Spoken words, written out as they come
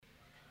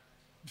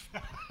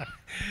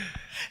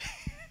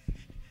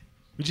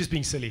We're just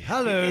being silly.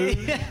 Hello.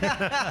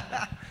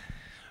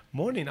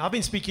 Morning. I've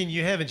been speaking,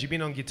 you haven't. You've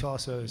been on guitar,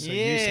 so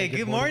yeah,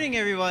 good morning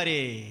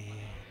everybody.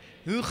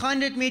 Hoe gaan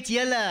dit met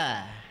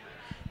julle?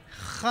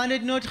 Gaan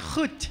dit nog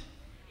goed?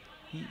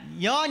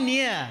 Ja,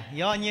 nee.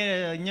 Ja,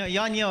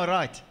 nee, all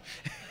right.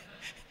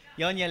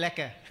 Ja, nee,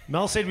 lekker.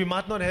 Mel said we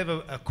might not have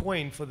a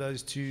coin for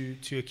those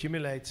to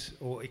accumulate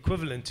or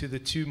equivalent to the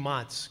 2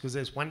 mites, because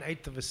there's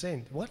 1/8 of a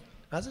cent. What?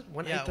 Is it?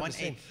 1/8 of a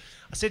cent.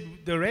 I said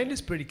the rand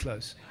is pretty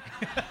close.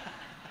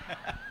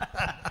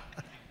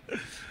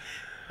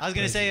 I was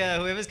going to say,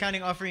 whoever's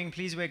counting offering,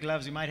 please wear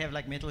gloves. We might have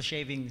like metal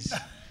shavings.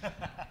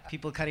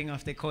 People cutting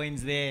off their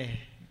coins there.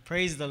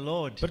 Praise the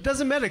Lord. But it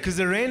doesn't matter, because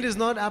the rand is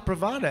not our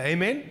provider.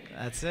 Amen?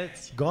 That's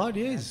it. God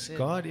is.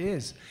 God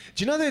is.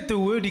 Do you know that the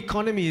word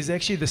economy is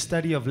actually the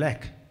study of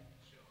lack?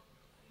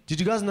 Did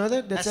you guys know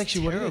that? That's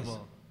actually terrible.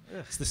 What it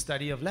is. It's the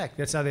study of lack.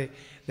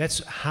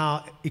 That's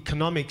how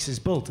economics is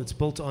built. It's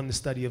built on the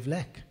study of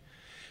lack.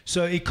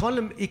 So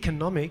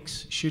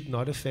economics should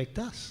not affect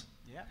us.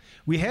 Yeah.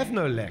 We have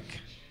no lack.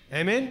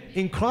 Amen?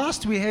 In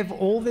Christ we have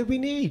all that we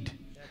need.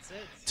 That's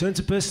it. Turn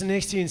to the person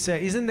next to you and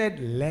say, isn't that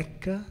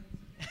lekker?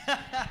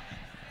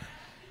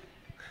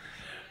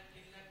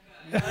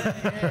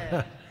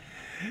 Yeah.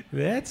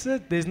 That's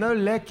it. There's no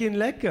lack in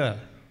lekker.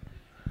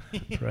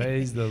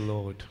 Praise the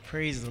Lord.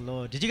 Praise the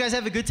Lord. Did you guys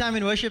have a good time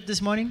in worship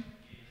this morning?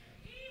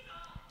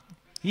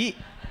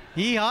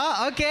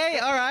 Yeehaw. Okay,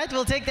 all right.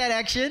 We'll take that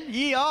action.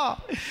 Yeehaw.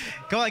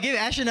 Come on, give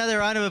Ash another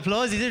round of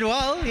applause. He did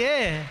well.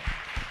 Yeah.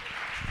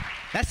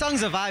 That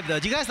song's a vibe, though.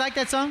 Do you guys like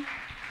that song?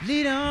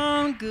 Lead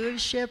on, good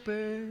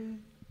shepherd.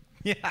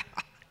 Yeah,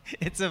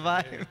 it's a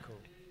vibe. Very cool.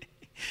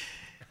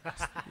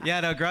 Yeah,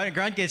 no,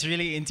 Grant gets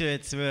really into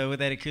it with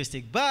that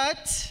acoustic.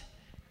 But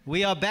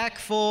we are back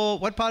for,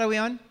 what part are we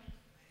on?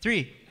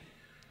 3.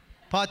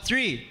 Part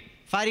 3,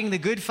 fighting the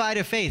good fight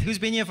of faith. Who's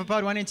been here for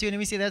part 1 and 2? Let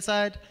me see that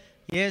side.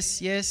 Yes.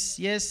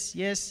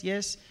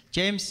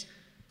 James,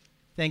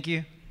 thank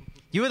you.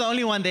 You were the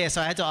only one there,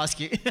 so I had to ask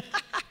you.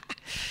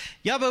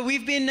 Yeah, but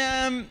we've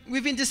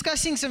been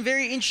discussing some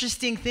very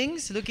interesting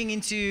things, looking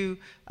into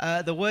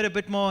the Word a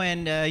bit more,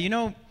 and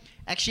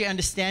actually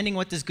understanding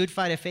what this good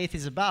fight of faith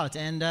is about.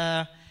 And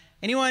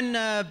anyone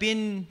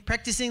been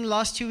practicing the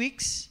last 2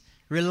 weeks,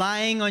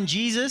 relying on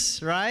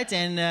Jesus, right,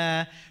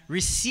 and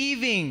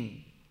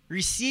receiving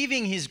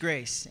His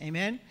grace,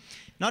 amen?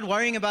 Not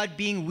worrying about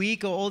being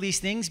weak or all these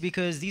things,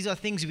 because these are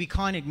things we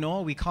can't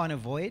ignore, we can't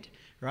avoid,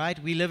 right?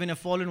 We live in a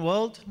fallen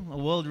world, a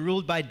world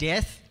ruled by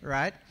death,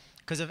 right?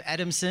 Because of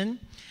Adam's sin,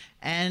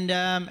 and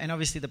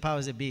obviously the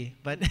powers that be.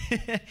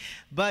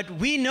 But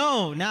we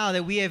know now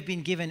that we have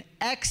been given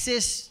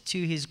access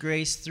to His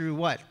grace through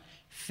what?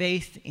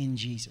 Faith in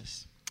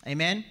Jesus.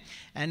 Amen?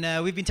 And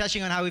we've been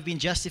touching on how we've been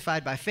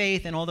justified by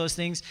faith and all those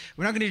things.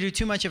 We're not going to do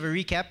too much of a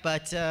recap,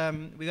 but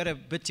we got a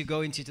bit to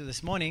go into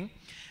this morning.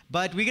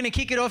 But we're going to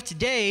kick it off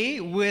today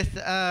with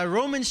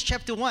Romans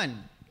chapter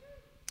 1.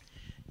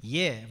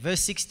 Yeah,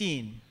 verse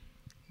 16.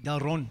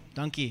 Dalron,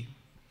 donkey.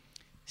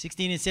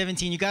 16 and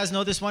 17. You guys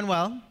know this one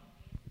well?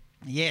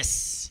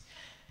 Yes.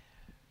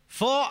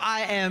 For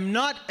I am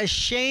not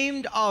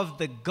ashamed of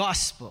the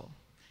gospel,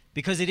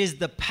 because it is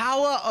the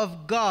power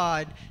of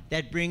God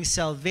that brings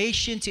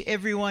salvation to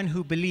everyone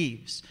who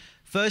believes,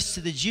 first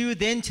to the Jew,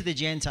 then to the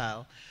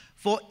Gentile.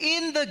 For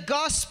in the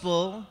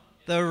gospel,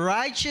 the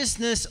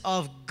righteousness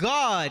of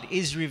God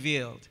is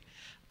revealed,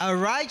 a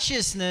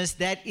righteousness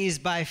that is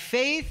by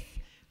faith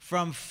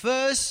from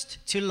first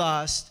to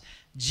last,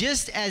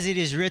 just as it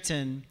is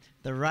written,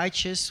 the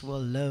righteous will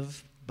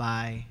live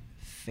by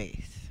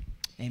faith.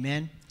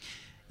 Amen.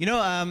 You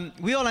know,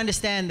 we all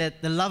understand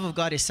that the love of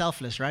God is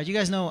selfless, right? You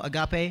guys know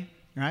agape,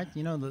 right?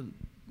 You know, the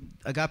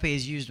agape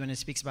is used when it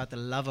speaks about the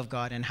love of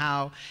God and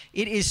how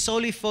it is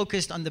solely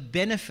focused on the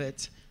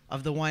benefit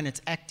of the one it's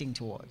acting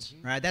towards,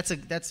 right?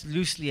 That's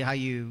loosely how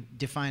you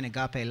define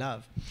agape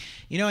love.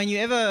 You know, and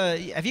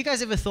have you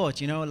guys ever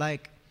thought,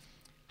 like,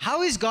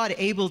 how is God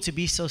able to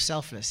be so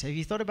selfless? Have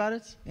you thought about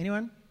it?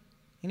 Anyone?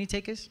 Any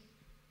takers?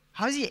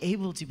 How is He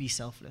able to be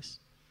selfless?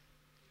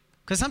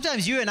 Because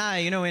sometimes you and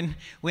I,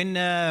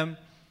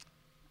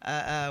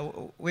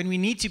 when we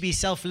need to be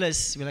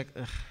selfless, we're like,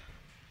 ugh,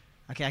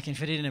 okay, I can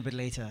fit it in a bit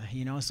later,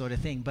 sort of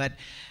thing. But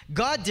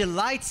God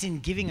delights in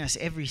giving us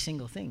every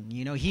single thing.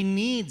 He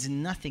needs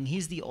nothing.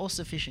 He's the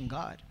all-sufficient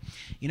God.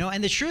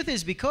 And the truth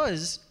is,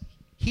 because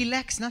He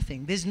lacks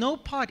nothing, there's no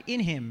part in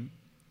Him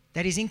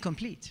that is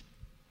incomplete.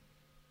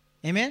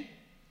 Amen?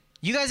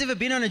 You guys ever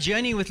been on a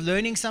journey with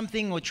learning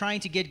something or trying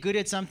to get good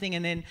at something,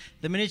 and then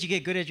the minute you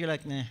get good at it, you're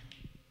like, nah,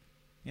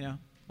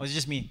 or it's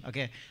just me?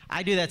 Okay,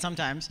 I do that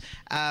sometimes.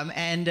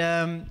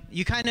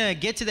 You kind of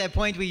get to that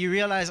point where you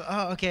realize,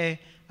 oh, okay,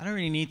 I don't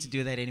really need to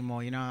do that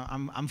anymore.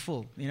 I'm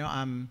full.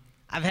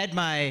 I've had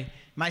my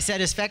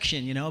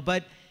satisfaction.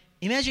 But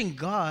imagine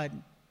God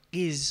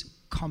is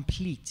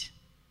complete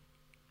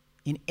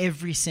in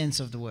every sense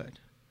of the word.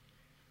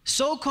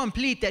 So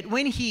complete that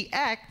when He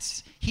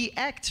acts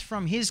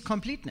from His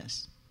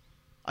completeness.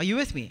 Are you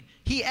with me?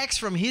 He acts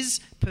from his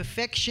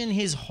perfection,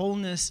 his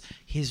wholeness,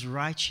 his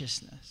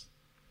righteousness.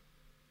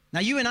 Now,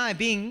 you and I,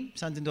 being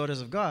sons and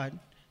daughters of God,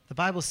 the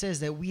Bible says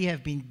that we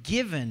have been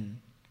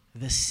given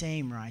the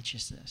same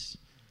righteousness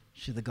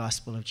through the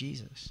gospel of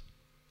Jesus.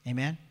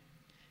 Amen?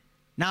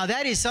 Now,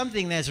 that is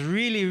something that's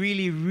really,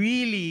 really,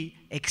 really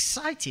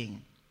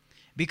exciting,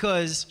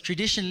 because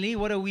traditionally,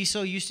 what are we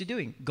so used to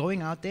doing?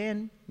 Going out there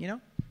and,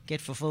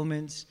 get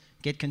fulfillments,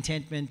 get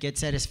contentment, get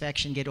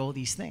satisfaction, get all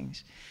these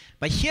things.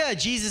 But here,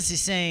 Jesus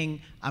is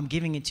saying, I'm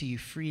giving it to you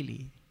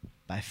freely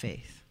by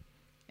faith.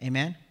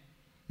 Amen?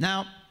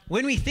 Now,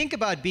 when we think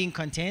about being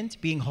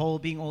content, being whole,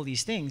 being all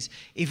these things,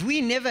 if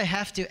we never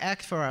have to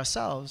act for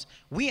ourselves,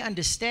 we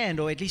understand,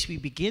 or at least we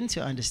begin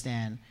to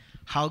understand,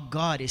 how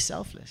God is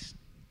selfless.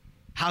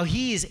 How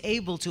he is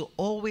able to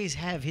always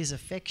have his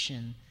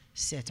affection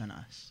set on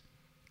us.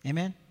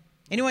 Amen?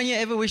 Anyone here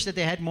ever wish that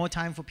they had more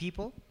time for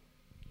people?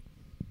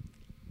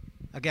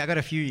 Okay, I got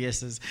a few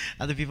yeses.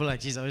 Other people are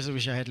like, geez, I also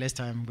wish I had less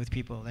time with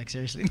people. Like,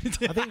 seriously.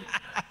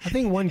 I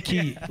think one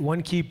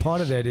key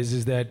part of that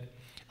is that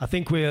I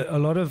think where a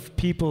lot of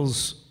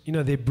people's,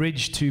 their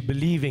bridge to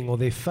believing or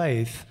their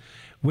faith,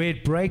 where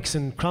it breaks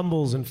and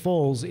crumbles and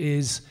falls,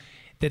 is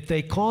that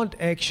they can't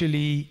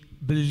actually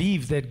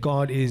believe that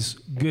God is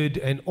good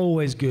and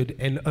always good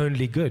and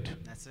only good.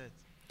 That's it.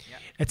 Yeah.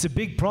 It's a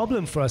big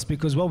problem for us,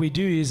 because what we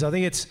do is, I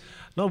think it's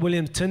not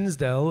William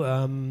Tinsdale,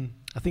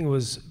 I think it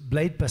was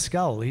Blaise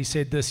Pascal. He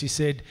said this. He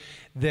said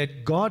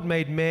that God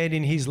made man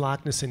in his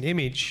likeness and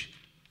image,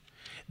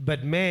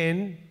 but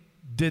man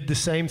did the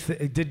same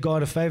did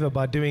God a favor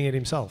by doing it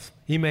himself.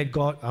 He made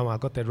God, I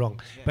got that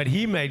wrong. Yeah. But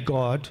he made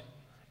God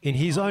in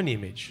his own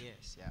image.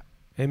 Yes, yeah.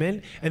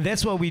 Amen? And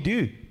that's what we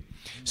do.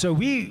 So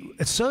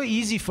it's so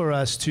easy for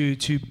us to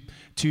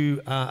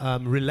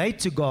relate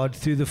to God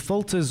through the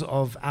filters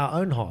of our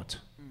own heart,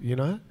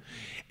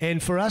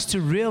 And for us to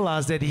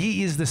realize that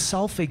he is the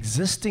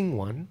self-existing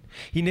one.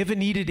 He never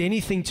needed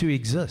anything to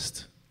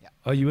exist. Yeah.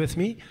 Are you with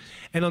me?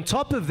 And on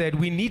top of that,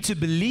 we need to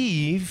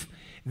believe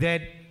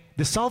that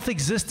the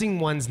self-existing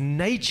one's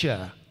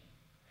nature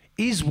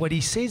is what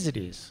he says it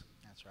is.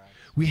 That's right.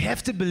 We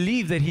have to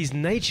believe that his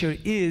nature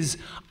is,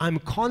 I'm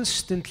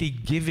constantly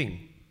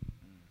giving.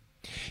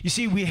 You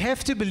see, we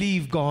have to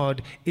believe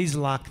God is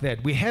like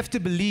that. We have to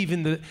believe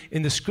in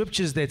the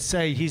scriptures that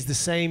say he's the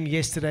same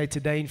yesterday,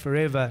 today, and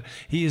forever.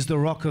 He is the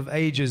rock of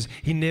ages.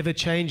 He never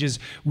changes.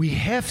 We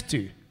have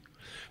to.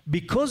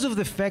 Because of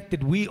the fact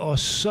that we are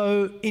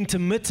so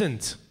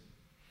intermittent,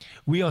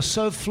 we are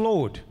so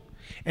flawed,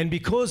 and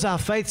because our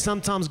faith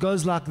sometimes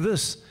goes like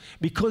this,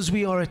 because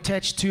we are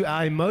attached to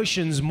our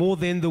emotions more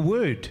than the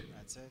word.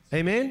 That's it.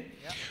 Amen?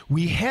 Yep.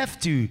 We have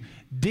to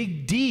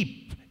dig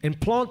deep and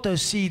plant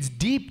those seeds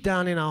deep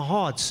down in our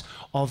hearts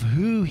of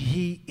who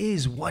he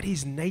is, what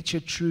his nature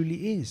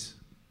truly is.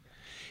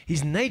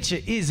 His nature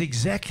is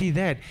exactly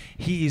that.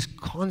 He is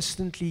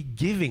constantly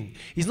giving.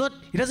 He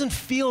doesn't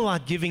feel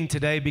like giving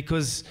today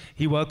because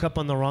he woke up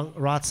on the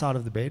right side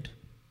of the bed.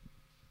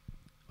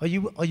 Are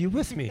you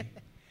with me?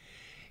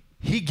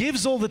 He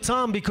gives all the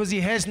time because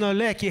he has no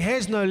lack. He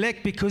has no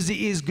lack because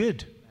he is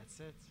good. That's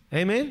it.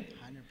 Amen?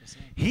 100%.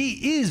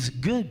 He is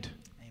good.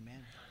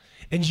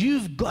 And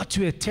you've got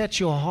to attach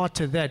your heart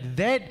to that.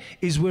 That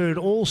is where it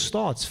all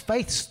starts.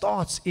 Faith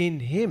starts in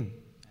him.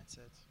 That's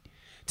it.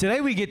 Today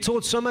we get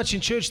taught so much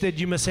in church that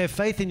you must have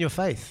faith in your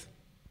faith.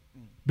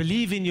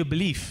 Believe in your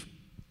belief.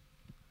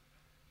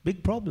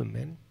 Big problem,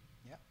 man.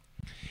 Yeah.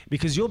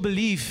 Because your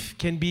belief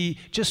can be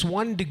just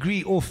 1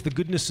 degree off the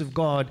goodness of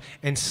God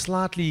and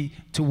slightly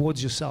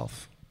towards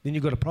yourself. Then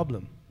you've got a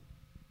problem.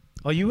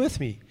 Are you with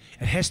me?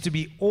 It has to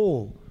be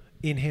all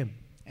in him.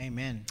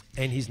 Amen.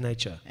 And his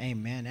nature.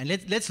 Amen. And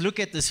let's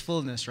look at this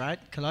fullness, right?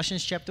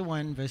 Colossians chapter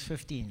 1, verse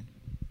 15.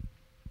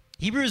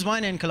 Hebrews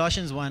 1 and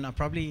Colossians 1 are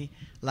probably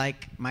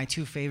like my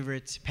two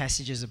favorite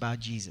passages about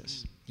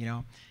Jesus.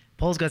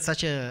 Paul's got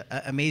such an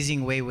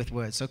amazing way with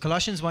words. So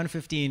Colossians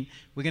 1:15,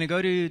 we're going to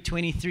go to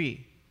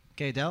 23.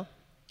 Okay, Del?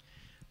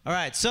 All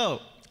right, so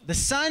the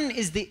Son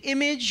is the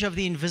image of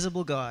the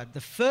invisible God,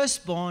 the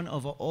firstborn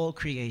over all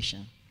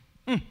creation.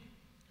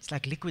 It's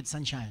like liquid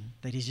sunshine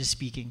that he's just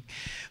speaking.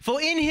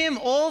 For in him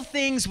all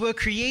things were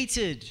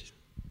created,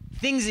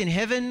 things in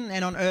heaven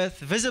and on earth,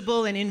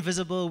 visible and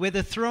invisible,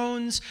 whether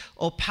thrones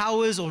or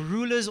powers or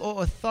rulers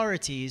or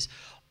authorities,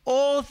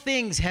 all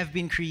things have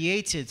been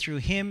created through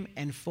him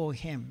and for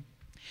him.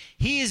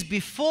 He is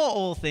before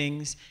all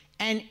things,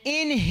 and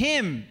in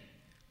him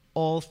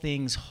all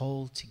things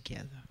hold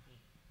together.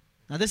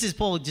 Now, this is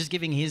Paul just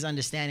giving his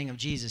understanding of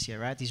Jesus here,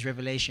 right? His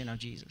revelation of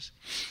Jesus.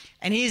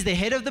 And he is the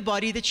head of the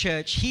body, the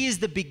church. He is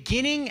the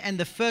beginning and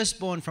the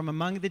firstborn from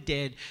among the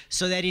dead,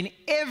 so that in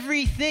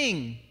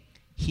everything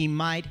he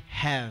might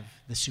have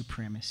the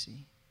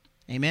supremacy.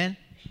 Amen?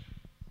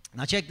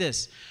 Now check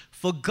this.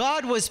 For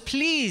God was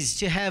pleased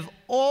to have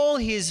all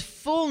his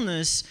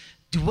fullness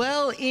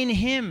dwell in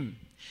him,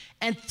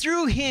 and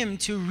through him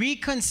to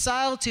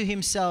reconcile to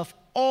himself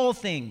all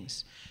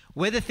things,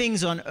 whether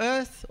things on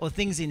earth or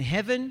things in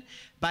heaven,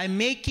 by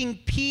making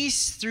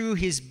peace through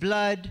his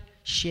blood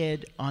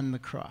shed on the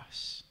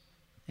cross.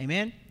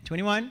 Amen.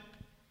 21.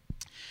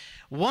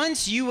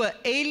 Once you were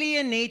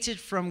alienated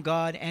from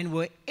God and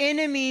were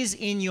enemies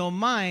in your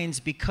minds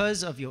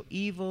because of your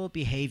evil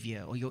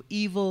behavior or your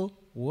evil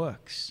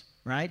works,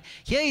 right?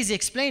 Here he's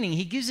explaining,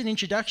 he gives an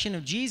introduction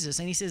of Jesus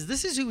and he says,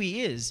 this is who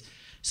he is.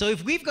 So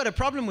if we've got a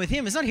problem with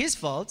him, it's not his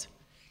fault.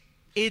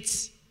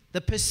 It's the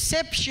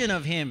perception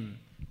of him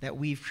that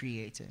we've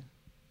created.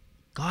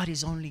 God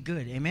is only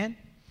good. Amen?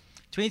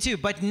 22.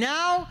 But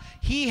now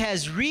he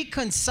has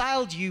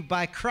reconciled you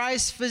by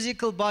Christ's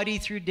physical body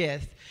through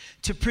death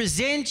to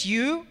present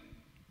you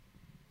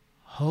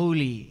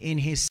holy in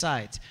his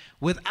sight,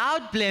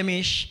 without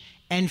blemish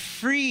and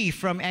free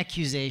from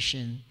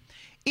accusation.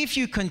 If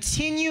you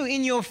continue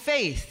in your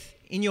faith,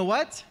 in your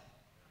what?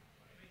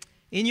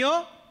 In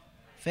your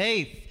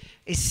faith,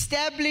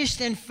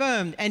 established and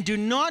firm, and do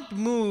not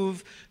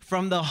move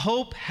from the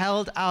hope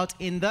held out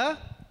in the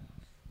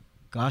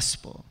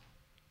gospel.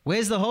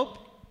 Where's the hope?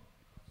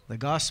 The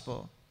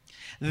gospel.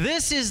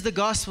 This is the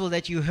gospel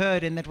that you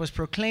heard and that was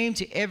proclaimed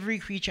to every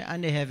creature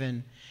under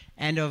heaven,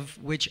 and of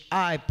which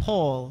I,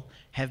 Paul,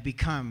 have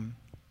become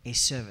a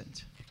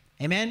servant.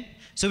 Amen?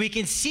 So we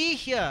can see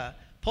here,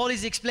 Paul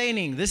is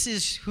explaining this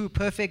is who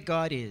perfect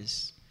God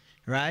is,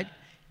 right?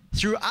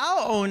 Through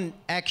our own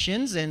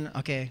actions, and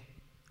okay,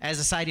 as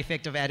a side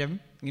effect of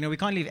Adam, we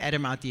can't leave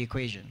Adam out the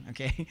equation,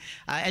 okay?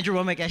 Andrew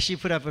Womack actually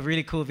put up a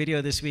really cool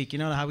video this week. You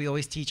know how we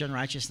always teach on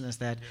righteousness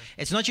that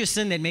it's not your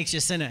sin that makes you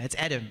a sinner, it's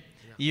Adam.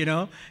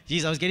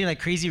 Geez, I was getting like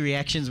crazy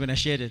reactions when I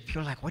shared it.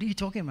 People are like, what are you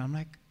talking about? I'm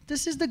like,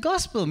 this is the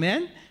gospel,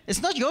 man.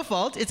 It's not your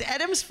fault. It's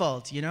Adam's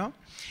fault,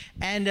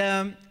 And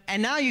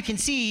now you can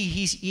see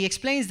he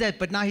explains that,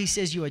 but now he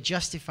says you are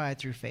justified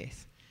through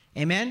faith.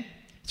 Amen?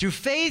 Through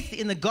faith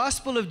in the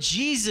gospel of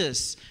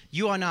Jesus,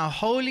 you are now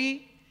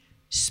holy,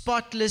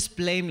 spotless,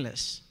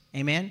 blameless.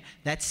 Amen?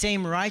 That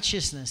same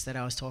righteousness that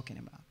I was talking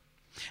about.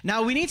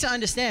 Now we need to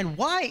understand,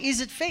 why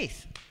is it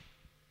faith?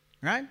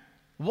 Right?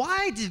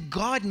 Why did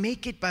God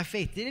make it by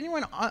faith? Did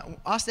anyone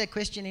ask that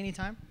question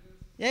anytime?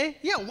 Yeah?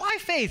 Yeah, why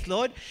faith,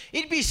 Lord?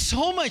 It'd be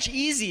so much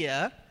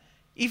easier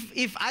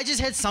if I just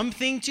had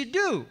something to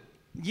do.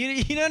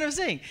 You know what I'm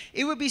saying?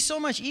 It would be so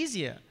much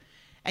easier.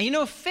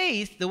 And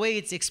faith, the way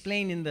it's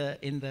explained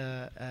in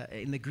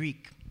the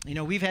Greek,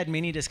 we've had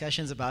many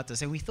discussions about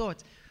this, and we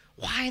thought,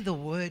 why the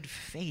word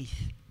faith?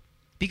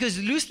 Because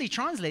loosely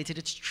translated,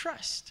 it's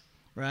trust,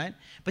 right?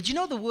 But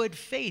the word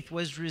faith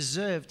was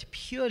reserved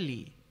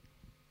purely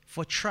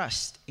for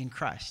trust in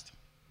Christ.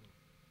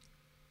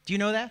 Do you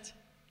know that?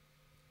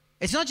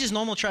 It's not just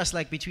normal trust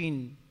like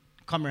between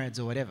comrades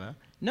or whatever.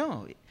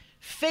 No,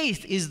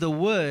 faith is the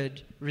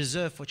word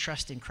reserved for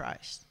trust in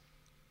Christ,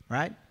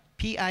 right?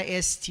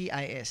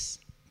 P-I-S-T-I-S.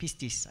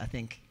 Pistis, I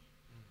think.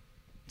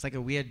 It's like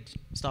a weird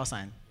star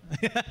sign.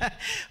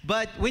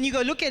 But when you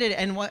go look at it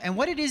and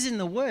what it is in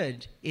the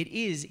word, it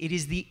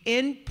is the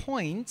end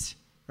point,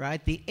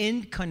 right? The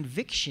end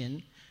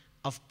conviction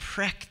of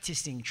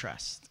practicing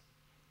trust.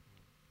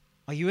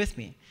 Are you with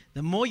me?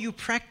 The more you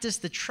practice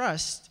the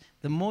trust,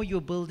 the more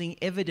you're building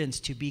evidence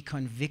to be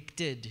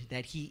convicted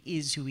that he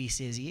is who he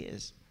says he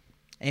is.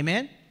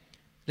 Amen?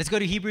 Let's go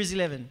to Hebrews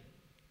 11,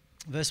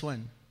 verse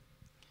 1.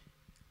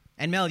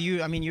 And Mel,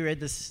 you read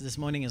this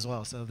morning as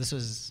well, so this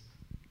was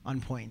on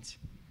point.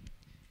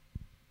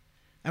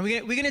 And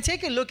we're going to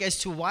take a look as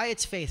to why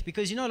it's faith,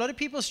 because a lot of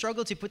people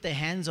struggle to put their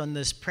hands on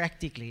this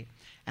practically.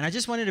 And I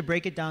just wanted to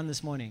break it down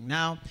this morning.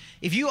 Now,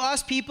 if you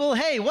ask people,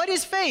 hey, what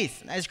is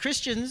faith? As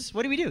Christians,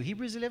 what do we do?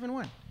 Hebrews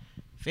 11:1.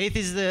 Faith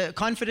is the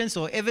confidence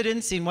or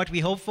evidence in what we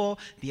hope for,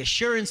 the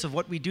assurance of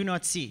what we do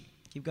not see.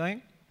 Keep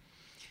going.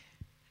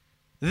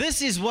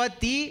 This is what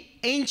the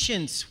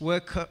ancients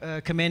were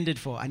commended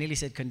for. I nearly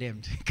said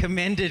condemned.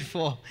 Commended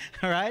for,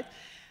 all right?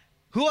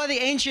 Who are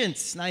the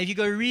ancients? Now, if you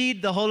go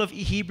read the whole of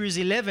Hebrews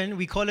 11,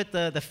 we call it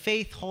the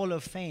Faith Hall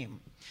of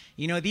Fame.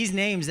 These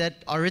names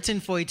that are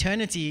written for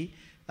eternity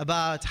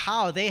about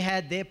how they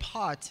had their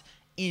part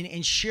in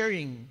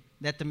ensuring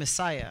that the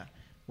Messiah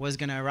was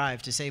going to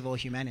arrive to save all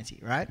humanity,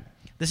 right?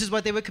 This is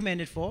what they were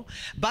commended for.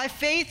 By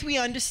faith, we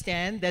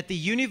understand that the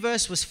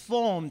universe was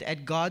formed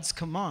at God's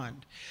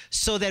command,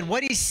 so that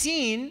what is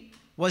seen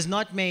was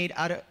not made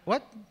out of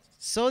what?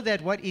 So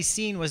that what is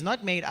seen was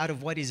not made out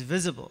of what is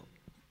visible.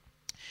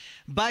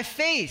 By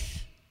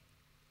faith,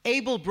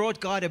 Abel brought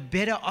God a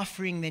better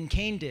offering than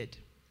Cain did,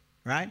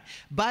 right?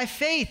 By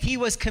faith, he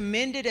was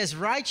commended as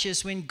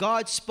righteous when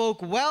God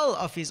spoke well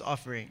of his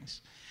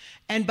offerings.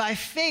 And by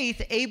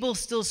faith, Abel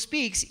still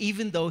speaks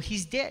even though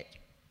he's dead.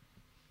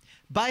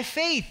 By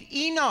faith,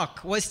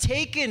 Enoch was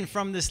taken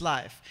from this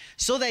life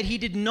so that he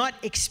did not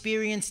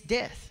experience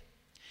death.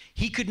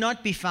 He could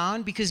not be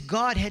found because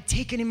God had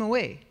taken him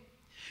away.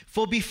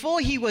 For before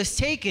he was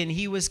taken,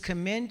 he was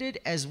commended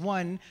as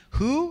one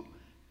who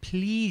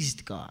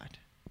pleased God,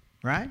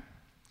 right?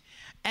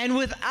 And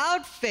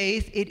without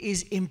faith, it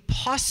is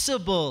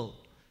impossible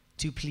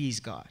to please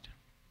God,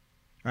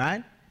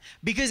 right?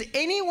 Because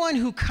anyone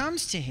who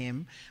comes to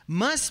him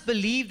must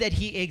believe that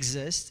he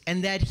exists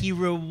and that he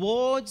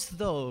rewards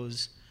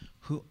those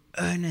who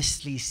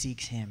earnestly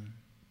seek him,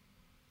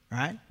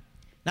 right?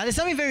 Now, there's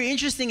something very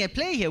interesting at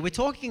play here. We're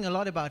talking a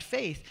lot about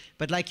faith,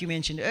 but like you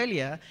mentioned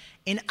earlier,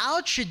 in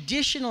our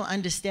traditional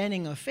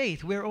understanding of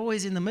faith, we're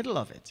always in the middle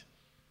of it.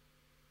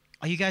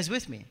 Are you guys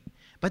with me?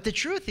 But the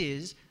truth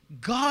is,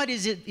 God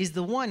is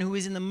the one who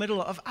is in the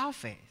middle of our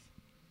faith.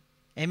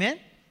 Amen?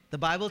 The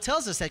Bible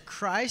tells us that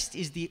Christ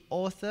is the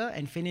author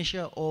and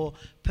finisher or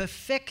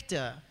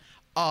perfecter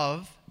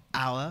of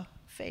our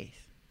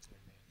faith.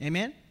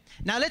 Amen?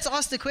 Now, let's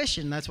ask the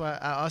question. That's why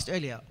I asked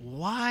earlier.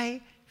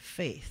 Why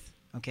faith?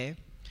 Okay?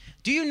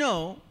 Do you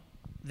know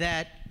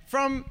that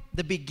from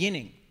the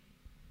beginning,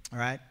 all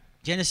right,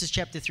 Genesis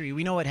chapter 3,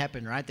 we know what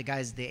happened, right? The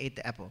guys, they ate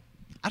the apple.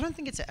 I don't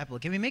think it's an apple.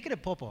 Can we make it a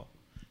pawpaw?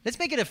 Let's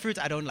make it a fruit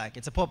I don't like.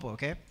 It's a pawpaw,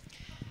 okay?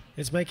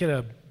 Let's make it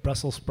a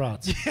Brussels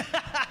sprouts.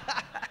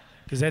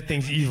 Because that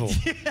thing's evil.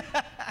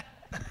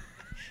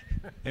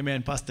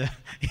 Amen, Pastor.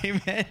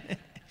 Amen.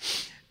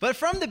 But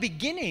from the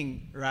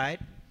beginning, right,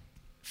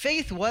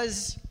 faith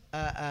was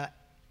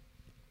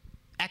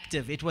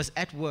active. It was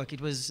at work.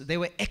 They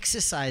were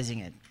exercising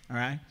it, all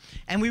right?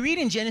 And we read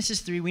in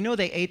Genesis 3, we know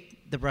they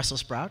ate the Brussels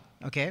sprout,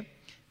 okay?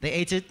 They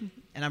ate it,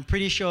 and I'm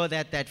pretty sure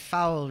that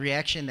foul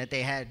reaction that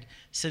they had,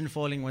 sin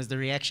falling, was the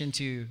reaction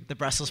to the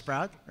Brussels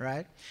sprout,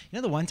 right? You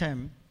know, the one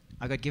time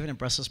I got given a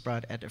Brussels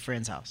sprout at a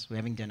friend's house. We're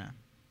having dinner,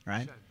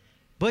 right?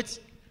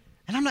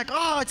 And I'm like,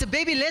 oh, it's a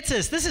baby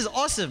lettuce. This is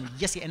awesome.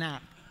 Yes, and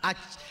I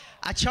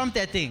chomped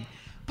that thing.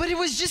 But it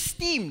was just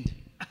steamed.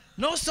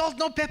 No salt,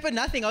 no pepper,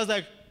 nothing. I was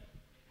like,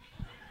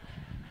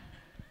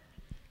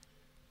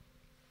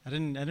 I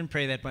didn't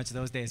pray that much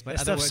those days. But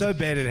that stuff's so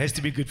bad it has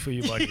to be good for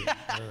your body.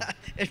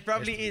 It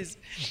probably is.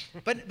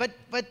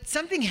 But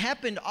something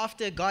happened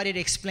after God had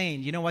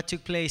explained, you know, what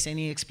took place. And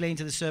he explained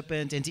to the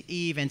serpent and to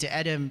Eve and to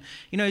Adam.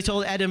 You know, he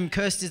told Adam,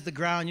 cursed is the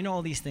ground. You know,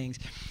 all these things.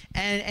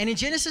 And in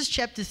Genesis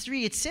chapter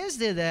 3, it says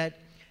there that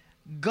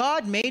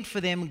God made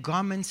for them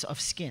garments of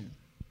skin.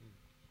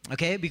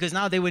 Okay, because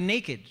now they were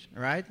naked,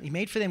 right? He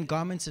made for them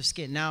garments of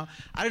skin. Now,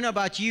 I don't know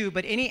about you,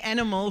 but any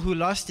animal who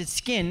lost its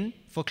skin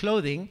for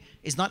clothing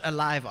is not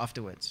alive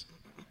afterwards.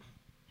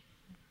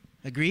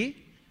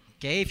 Agree?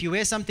 Okay, if you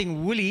wear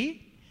something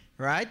woolly,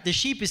 right, the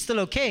sheep is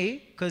still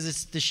okay because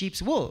it's the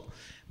sheep's wool.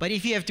 But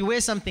if you have to wear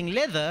something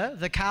leather,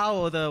 the cow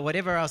or the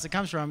whatever else it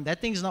comes from,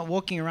 that thing's not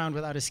walking around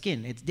without a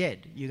skin. It's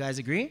dead. You guys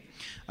agree?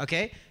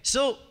 Okay,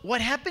 so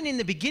what happened in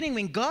the beginning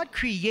when God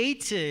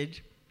created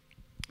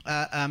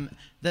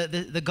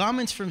the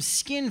garments from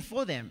skin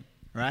for them,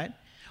 right?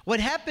 What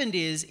happened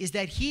is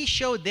that he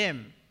showed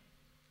them,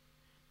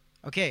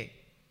 okay,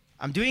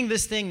 I'm doing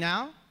this thing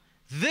now.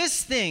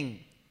 This thing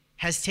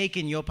has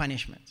taken your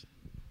punishment.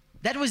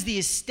 That was the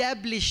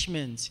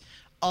establishment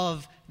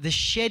of the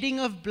shedding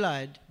of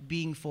blood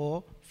being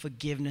for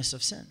forgiveness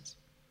of sins.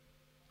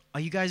 Are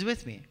you guys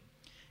with me?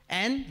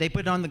 And they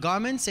put on the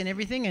garments and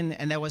everything,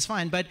 and that was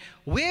fine. But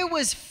where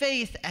was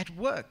faith at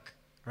work,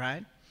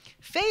 right?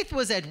 Faith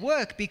was at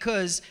work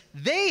because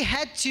they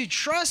had to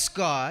trust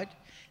God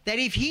that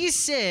if he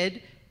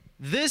said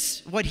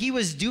this, what he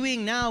was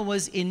doing now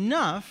was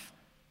enough,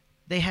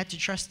 they had to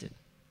trust it.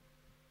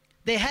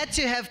 They had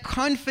to have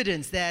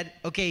confidence that,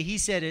 okay, he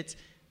said it,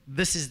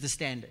 this is the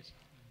standard.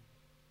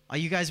 Are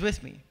you guys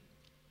with me?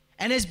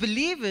 And as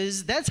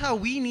believers, that's how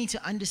we need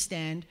to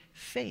understand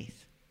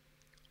faith.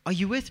 Are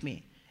you with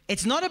me?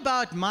 It's not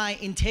about my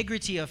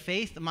integrity of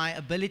faith, my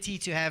ability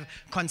to have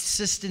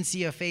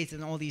consistency of faith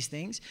and all these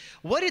things.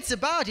 What it's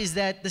about is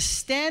that the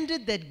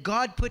standard that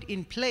God put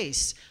in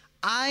place,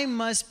 I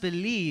must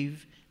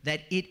believe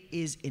that it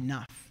is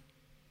enough.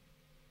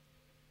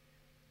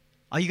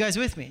 Are you guys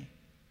with me?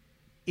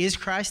 Is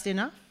Christ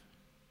enough?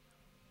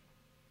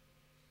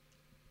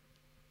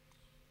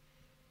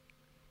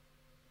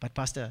 But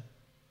Pastor,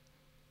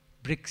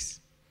 bricks.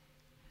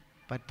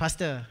 But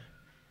Pastor,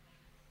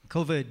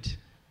 COVID,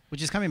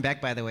 which is coming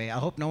back, by the way. I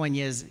hope no one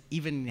here is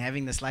even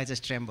having the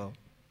slightest tremble.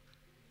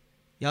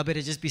 Y'all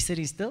better just be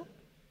sitting still.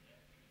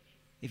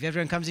 If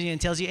everyone comes in here and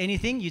tells you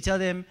anything, you tell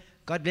them,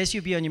 God bless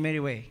you, be on your merry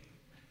way.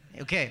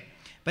 Okay.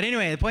 But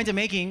anyway, the point I'm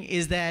making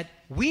is that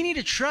we need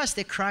to trust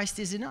that Christ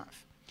is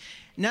enough.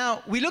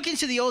 Now, we look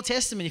into the Old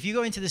Testament. If you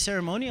go into the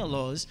ceremonial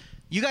laws,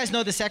 you guys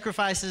know the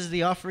sacrifices,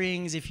 the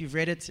offerings. If you've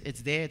read it,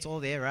 it's there. It's all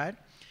there, right?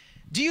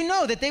 Do you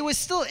know that they were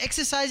still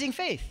exercising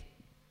faith?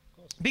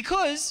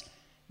 Because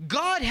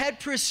God had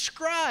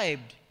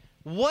prescribed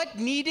what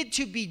needed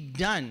to be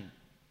done,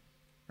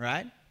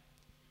 right?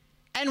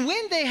 And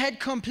when they had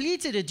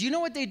completed it, do you know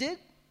what they did?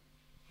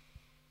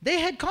 They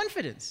had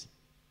confidence.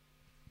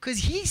 Because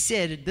he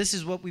said, this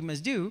is what we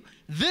must do.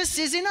 This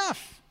is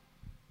enough.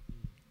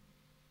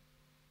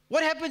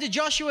 What happened to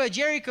Joshua at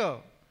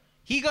Jericho?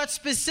 He got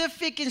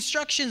specific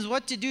instructions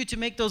what to do to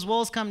make those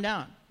walls come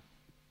down.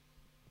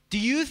 Do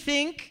you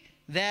think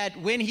that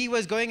when he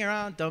was going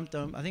around,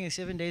 I think in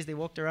 7 days they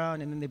walked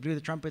around and then they blew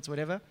the trumpets,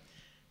 whatever.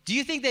 Do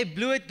you think they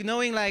blew it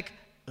knowing like,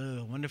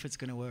 I wonder if it's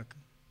going to work?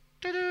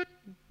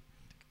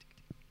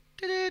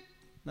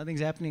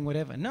 Nothing's happening,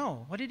 whatever.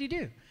 No, what did he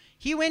do?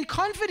 He went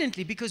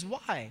confidently because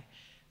why?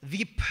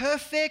 The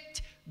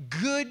perfect,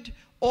 good,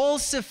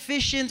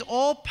 all-sufficient,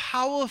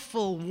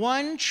 all-powerful,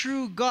 one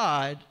true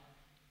God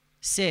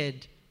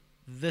said,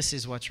 this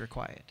is what's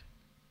required.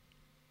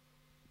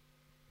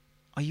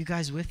 Are you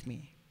guys with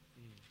me?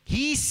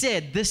 He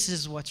said, this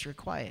is what's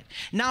required.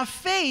 Now,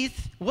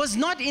 faith was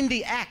not in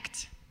the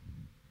act.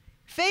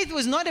 Faith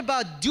was not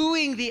about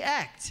doing the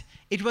act.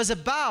 It was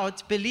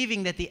about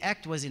believing that the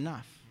act was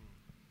enough.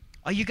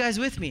 Are you guys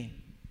with me?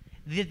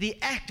 The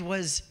act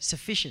was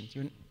sufficient.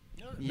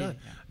 No.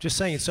 Just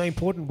saying, it's so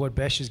important what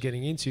Bash is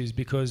getting into is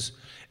because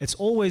it's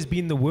always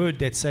been the word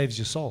that saves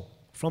your soul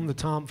from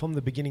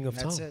the beginning of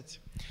time. That's it.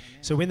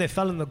 Amen. So when they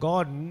fell in the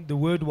garden, the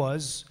word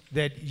was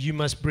that you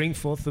must bring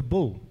forth the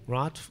bull,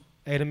 right?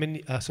 Cain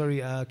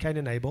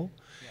and Abel.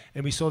 Yeah.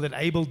 And we saw that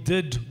Abel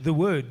did the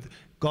word.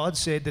 God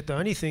said that the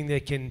only thing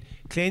that can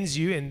cleanse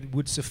you and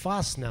would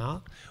suffice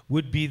now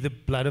would be the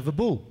blood of a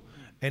bull.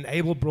 And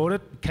Abel brought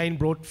it, Cain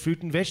brought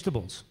fruit and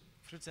vegetables.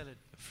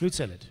 Fruit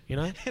salad, you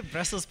know?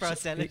 Brussels sprout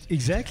salad.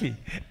 Exactly.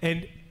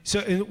 And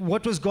so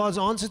what was God's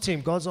answer to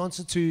him? God's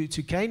answer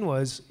to Cain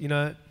was,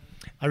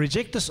 I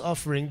reject this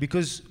offering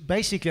because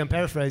basically, I'm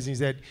paraphrasing, is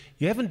that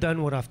you haven't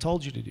done what I've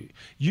told you to do.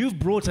 You've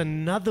brought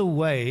another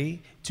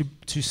way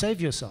to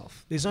save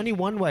yourself. There's only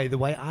one way, the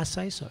way I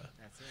say so.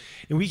 That's it.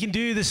 And we can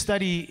do this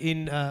study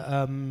in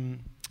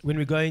when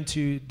we're going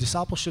to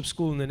discipleship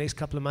school in the next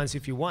couple of months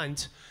if you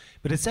want.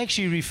 But it's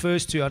actually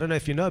refers to, I don't know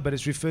if you know, but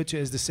it's referred to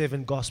as the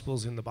 7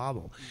 Gospels in the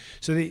Bible.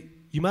 So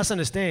you must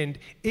understand,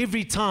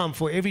 every time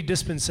for every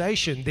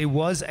dispensation, there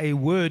was a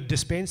word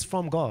dispensed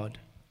from God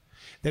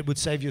that would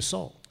save your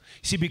soul.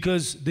 See,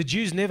 because the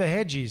Jews never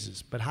had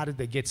Jesus, but how did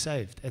they get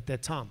saved at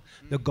that time?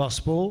 The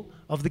gospel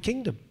of the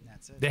kingdom.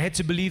 That's it. They had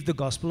to believe the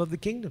gospel of the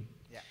kingdom.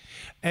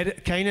 Yeah.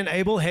 Cain and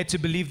Abel had to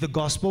believe the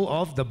gospel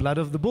of the blood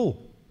of the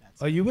bull.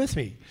 Are you with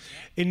me?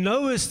 In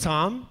Noah's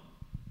time,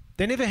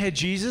 they never had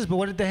Jesus, but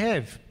what did they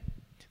have?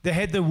 They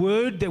had the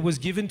word that was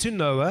given to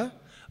Noah,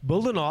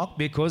 build an ark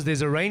because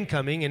there's a rain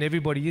coming and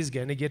everybody is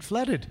going to get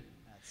flooded.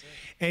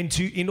 And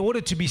in order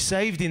to be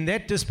saved in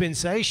that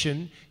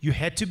dispensation, you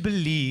had to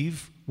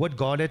believe what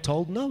God had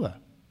told Noah.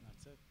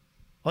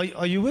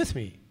 Are you with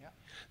me? Yeah.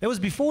 That was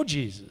before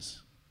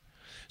Jesus.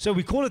 So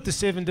we call it the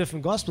 7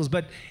 different Gospels,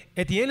 but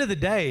at the end of the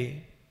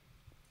day,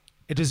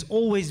 it has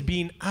always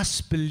been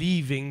us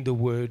believing the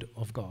word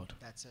of God.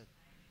 That's it.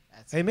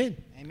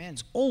 Amen. Amen.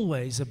 It's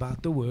always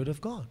about the word of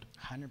God.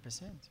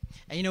 100%.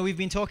 And we've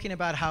been talking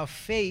about how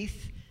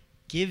faith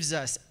gives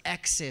us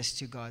access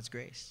to God's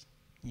grace.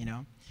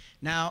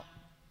 Now,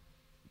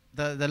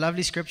 the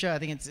lovely scripture, I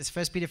think it's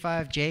 1 Peter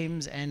 5,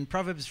 James, and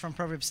Proverbs from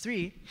Proverbs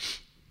 3.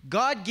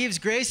 God gives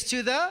grace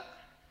to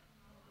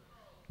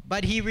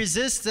but he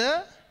resists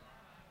the.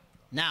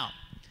 Now,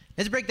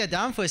 let's break that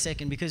down for a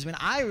second, because when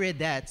I read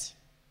that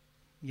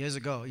years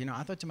ago,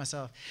 I thought to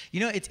myself,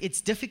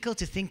 it's difficult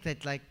to think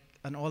that like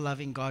an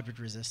all-loving God would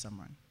resist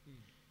someone.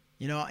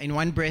 In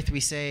one breath we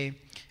say,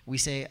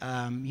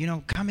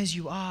 come as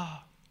you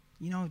are.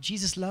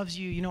 Jesus loves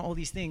you, all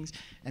these things.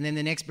 And then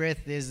the next breath,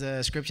 there's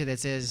a scripture that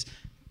says,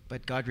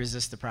 but God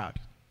resists the proud.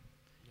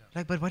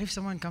 Yeah. But what if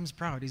someone comes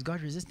proud? Is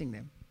God resisting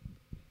them?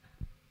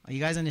 Are you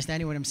guys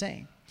understanding what I'm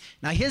saying?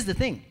 Now, here's the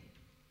thing.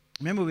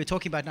 Remember, we're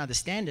talking about now the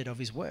standard of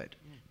his word.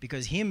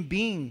 Because him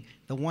being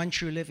the one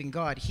true living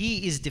God,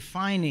 he is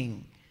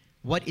defining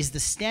what is the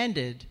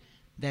standard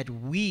that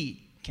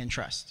we can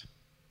trust.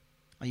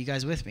 Are you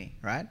guys with me,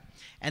 right?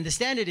 And the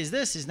standard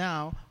is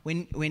now,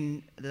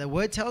 when the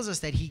word tells us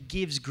that he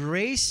gives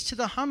grace to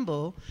the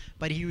humble,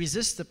 but he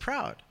resists the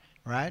proud,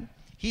 right?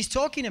 He's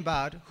talking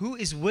about who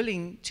is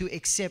willing to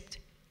accept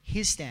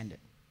his standard.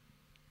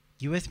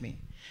 You with me?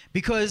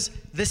 Because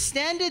the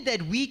standard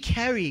that we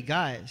carry,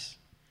 guys,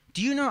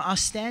 do you know our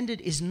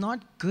standard is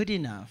not good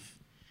enough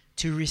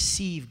to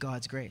receive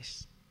God's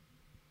grace?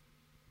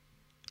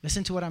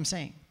 Listen to what I'm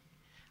saying.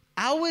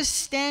 Our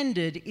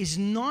standard is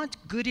not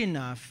good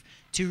enough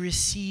to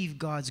receive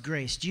God's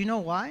grace. Do you know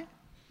why?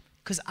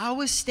 Because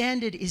our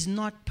standard is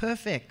not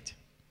perfect.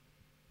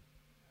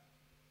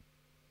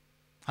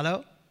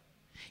 Hello?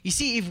 You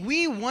see, if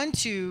we want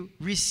to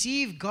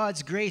receive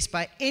God's grace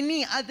by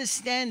any other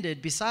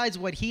standard besides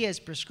what he has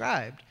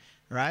prescribed,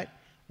 right,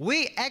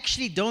 we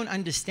actually don't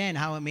understand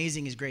how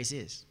amazing his grace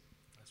is.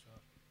 That's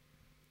right.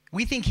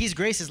 We think his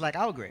grace is like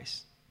our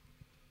grace.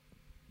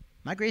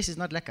 My grace is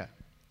not lekker.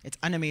 It's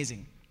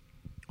unamazing.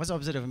 What's the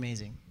opposite of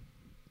amazing?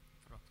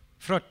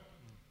 Fruit.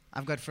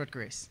 I've got fruit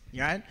grace,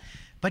 right?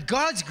 But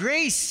God's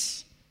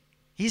grace,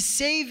 his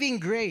saving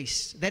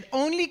grace, that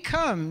only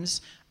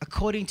comes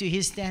according to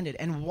his standard.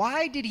 And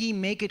why did he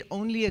make it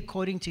only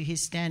according to his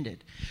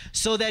standard?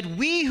 So that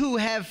we who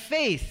have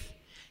faith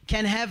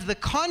can have the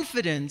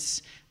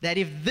confidence that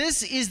if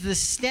this is the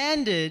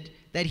standard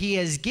that he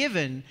has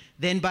given,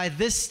 then by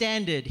this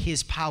standard,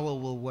 his power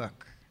will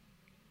work.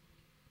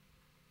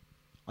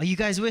 Are you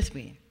guys with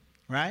me?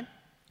 Right?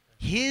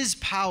 His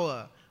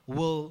power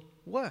will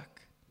work.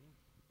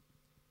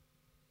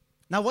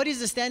 Now, what is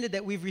the standard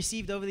that we've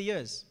received over the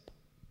years?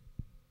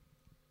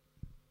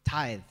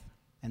 Tithe,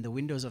 and the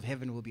windows of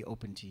heaven will be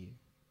open to you.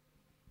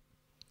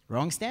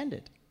 Wrong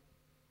standard.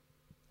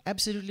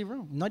 Absolutely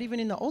wrong. Not even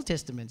in the Old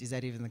Testament is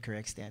that even the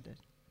correct standard,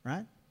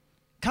 right?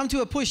 Come to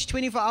a push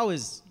 24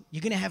 hours.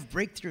 you're going to have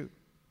breakthrough.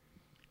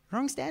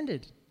 Wrong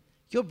standard.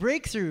 Your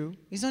breakthrough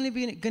is only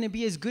going to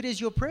be as good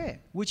as your prayer,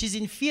 which is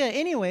in fear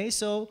anyway,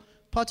 so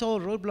pothole,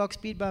 roadblock,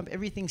 speed bump,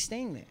 everything's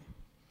staying there.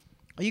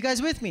 Are you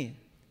guys with me?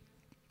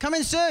 Come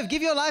and serve.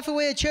 Give your life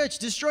away at church.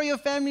 Destroy your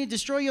family.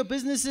 Destroy your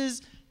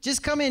businesses.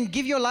 Just come and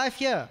give your life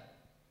here.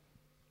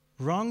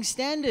 Wrong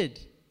standard.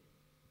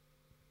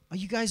 Are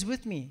you guys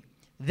with me?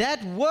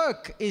 That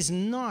work is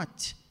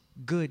not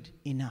good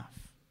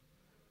enough.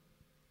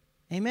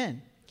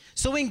 Amen.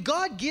 So when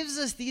God gives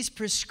us these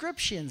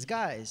prescriptions,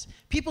 guys,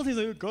 people think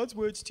that God's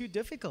word's too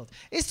difficult.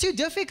 It's too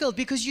difficult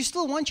because you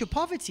still want your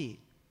poverty.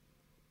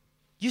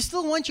 You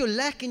still want your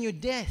lack and your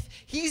death.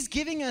 He's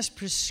giving us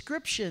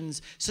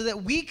prescriptions so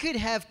that we could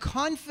have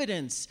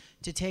confidence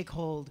to take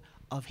hold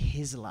of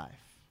His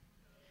life,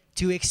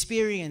 to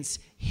experience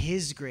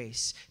His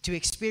grace, to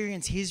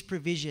experience His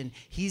provision,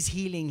 His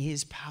healing,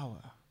 His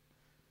power.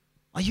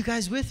 Are you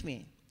guys with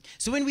me?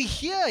 So when we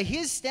hear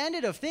His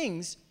standard of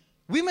things,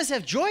 we must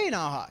have joy in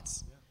our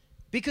hearts.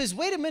 Because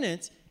wait a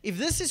minute, if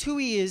this is who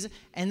He is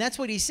and that's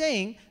what He's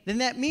saying, then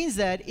that means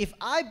that if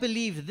I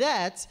believe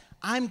that,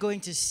 I'm going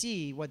to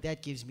see what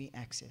that gives me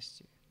access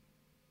to.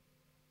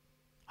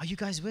 Are you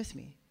guys with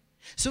me?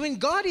 So when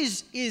God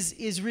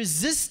is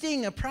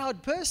resisting a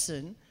proud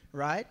person,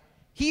 right,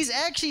 He's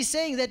actually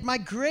saying that my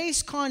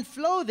grace can't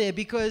flow there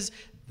because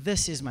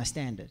this is my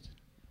standard.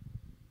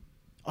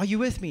 Are you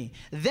with me?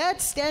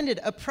 That standard,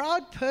 a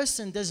proud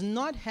person does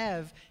not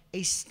have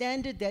a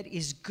standard that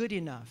is good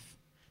enough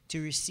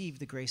to receive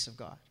the grace of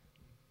God.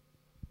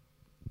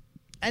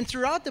 And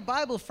throughout the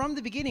Bible, from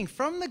the beginning,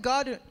 from the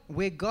garden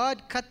where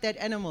God cut that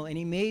animal and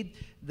He made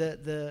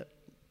the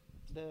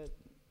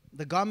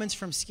garments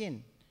from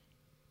skin,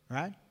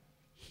 right?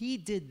 He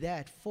did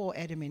that for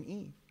Adam and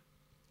Eve.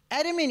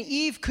 Adam and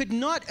Eve could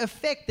not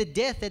affect the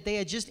death that they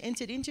had just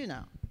entered into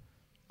now.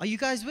 Are you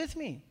guys with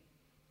me?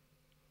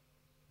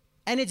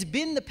 And it's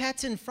been the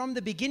pattern from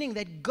the beginning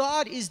that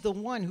God is the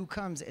one who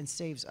comes and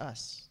saves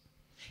us.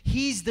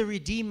 He's the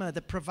redeemer,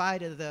 the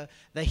provider,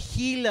 the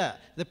healer,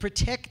 the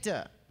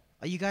protector.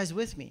 Are you guys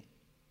with me?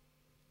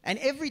 And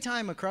every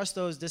time across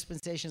those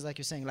dispensations, like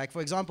you're saying, like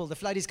for example, the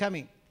flood is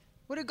coming.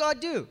 What did God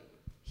do?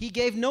 He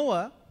gave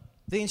Noah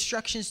the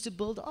instructions to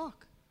build the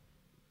ark.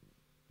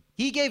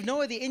 He gave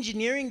Noah the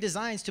engineering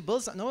designs to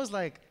build something. Noah's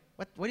like,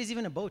 what is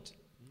even a boat?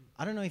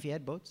 I don't know if he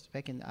had boats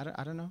back in,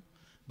 I don't know.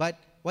 But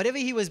whatever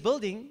he was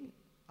building,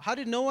 how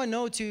did Noah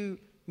know to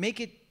make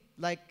it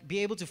like be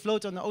able to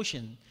float on the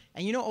ocean?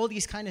 And you know, all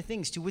these kind of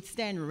things, to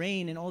withstand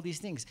rain and all these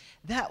things.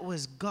 That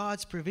was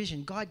God's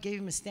provision. God gave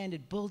him a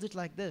standard, build it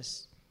like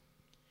this.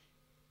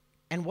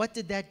 And what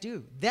did that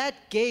do?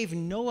 That gave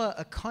Noah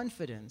a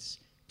confidence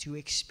to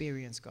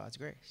experience God's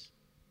grace.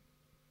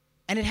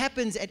 And it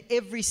happens at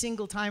every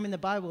single time in the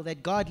Bible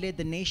that God led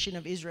the nation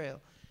of Israel.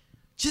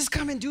 Just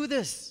come and do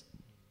this.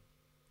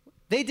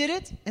 They did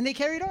it and they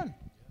carried on.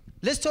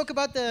 Let's talk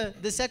about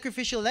the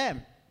sacrificial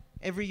lamb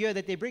every year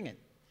that they bring it.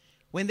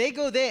 When they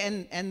go there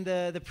and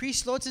the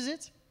priest slaughters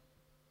it,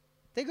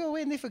 they go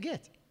away and they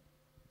forget.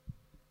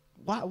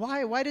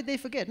 Why did they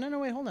forget? No,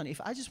 wait, hold on.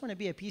 If I just want to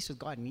be at peace with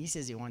God and He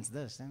says He wants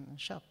this, then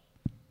shut up.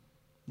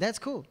 That's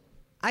cool.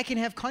 I can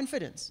have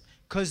confidence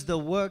because the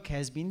work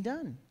has been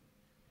done.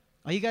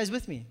 Are you guys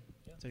with me?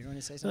 Yeah. So you want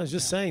to say something? No, I was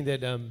just saying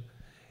that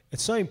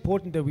it's so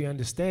important that we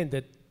understand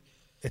that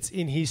it's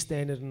in His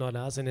standard and not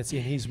ours, and it's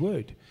in His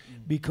word.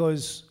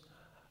 Because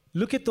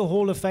look at the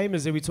Hall of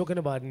Famers that we're talking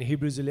about in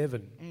Hebrews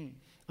 11.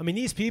 I mean,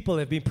 these people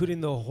have been put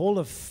in the Hall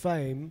of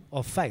Fame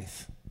of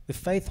faith, the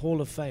Faith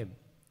Hall of Fame.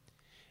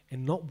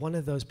 And not one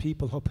of those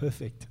people are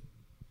perfect.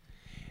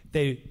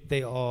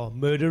 They are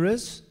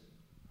murderers.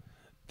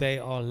 They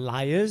are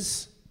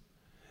liars.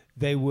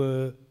 They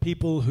were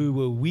people who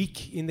were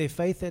weak in their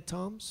faith at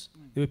times.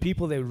 There were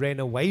people that ran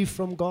away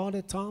from God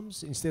at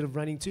times instead of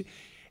running to.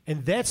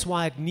 And that's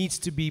why it needs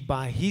to be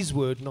by His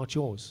word, not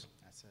yours.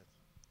 That's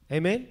it.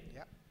 Amen?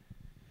 Yeah.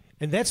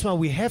 And that's why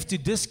we have to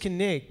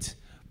disconnect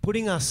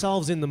putting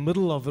ourselves in the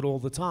middle of it all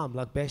the time,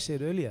 like Bash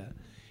said earlier.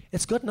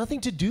 It's got nothing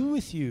to do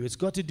with you. It's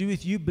got to do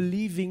with you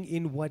believing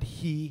in what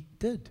He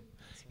did.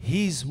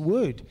 His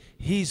word,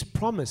 His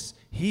promise,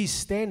 His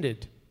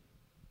standard.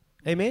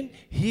 Amen?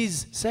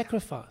 His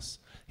sacrifice,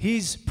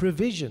 His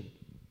provision.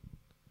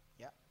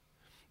 Yeah.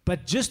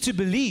 But just to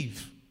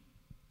believe,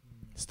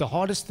 it's the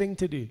hardest thing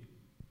to do.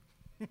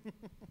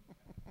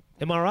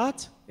 Am I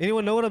right?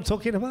 Anyone know what I'm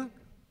talking about?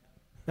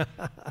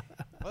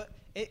 Well,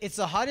 it's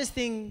the hardest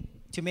thing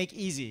to make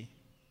easy.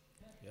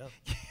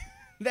 Yeah.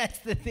 That's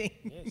the thing.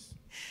 Yes.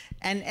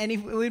 And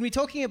when we're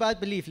talking about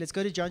belief, let's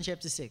go to John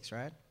chapter 6,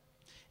 right?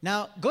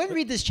 Now, go and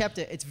read this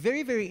chapter. It's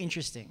very, very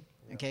interesting,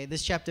 okay,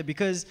 this chapter,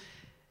 because,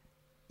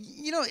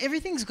 you know,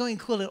 everything's going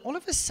cool, and all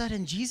of a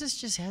sudden, Jesus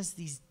just has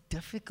these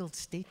difficult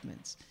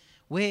statements,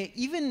 where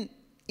even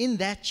in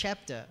that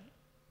chapter,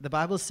 the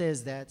Bible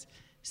says that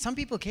some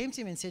people came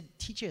to Him and said,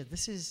 "Teacher,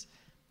 this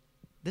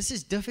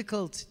is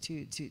difficult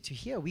to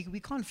hear. We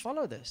can't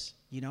follow this,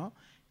 you know?"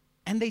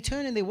 And they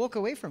turn and they walk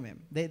away from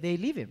Him. They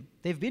leave Him.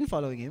 They've been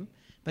following Him,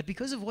 but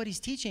because of what He's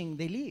teaching,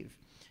 they leave,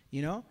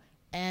 you know?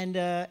 And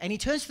he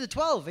turns to the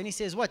 12 and he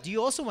says, what, do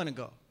you also want to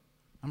go?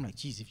 I'm like,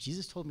 geez, if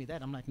Jesus told me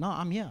that, I'm like, no,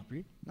 I'm here,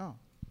 bro. No.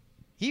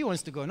 He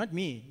wants to go, not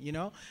me,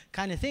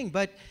 kind of thing.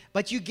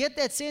 But you get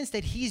that sense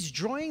that he's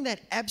drawing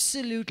that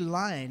absolute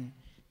line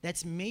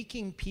that's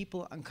making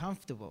people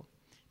uncomfortable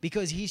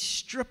because he's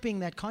stripping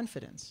that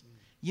confidence.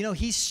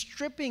 He's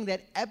stripping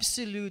that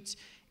absolute,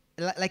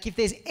 like if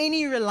there's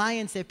any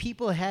reliance that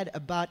people had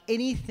about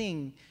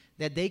anything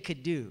that they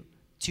could do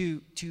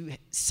to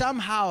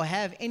somehow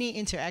have any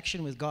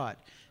interaction with God,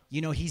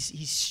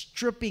 he's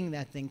stripping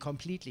that thing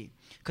completely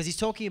because he's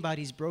talking about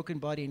his broken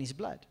body and his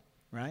blood,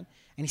 right?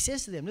 And he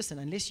says to them, listen,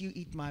 unless you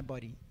eat my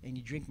body and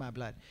you drink my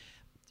blood.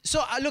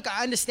 So, look,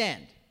 I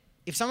understand.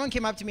 If someone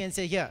came up to me and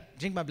said, here,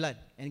 drink my blood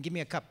and give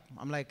me a cup,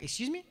 I'm like,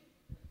 excuse me?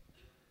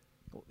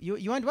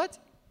 You want what?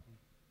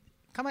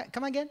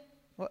 Come again?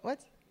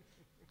 What?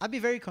 I'd be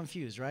very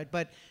confused, right?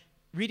 But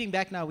reading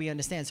back now, we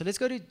understand. So let's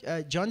go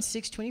to John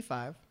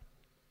 6:25.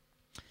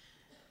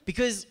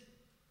 Because,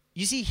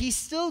 you see, he's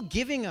still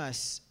giving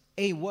us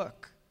a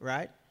work,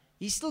 right?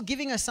 He's still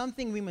giving us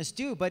something we must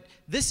do. But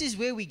this is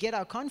where we get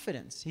our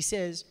confidence. He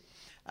says,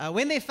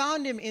 when they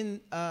found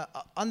him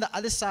on the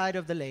other side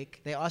of the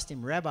lake, they asked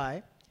him,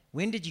 Rabbi,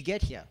 when did you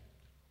get here?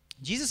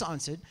 Jesus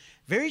answered,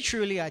 very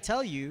truly, I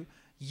tell you,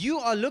 you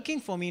are looking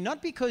for me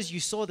not because you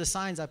saw the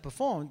signs I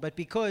performed, but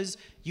because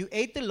you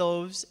ate the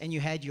loaves and you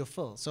had your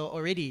fill. So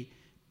already,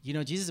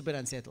 Jesus is a bit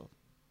unsettled.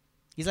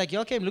 He's like,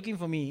 y'all came looking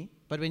for me,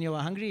 but when you were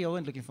hungry, you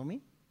weren't looking for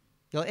me.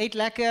 Y'all ate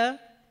lekker,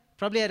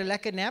 probably had a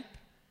lekker nap,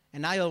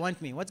 and now y'all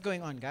want me. What's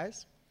going on,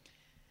 guys?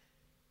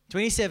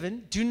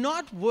 27, do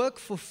not work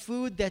for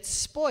food that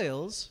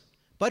spoils,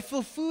 but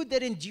for food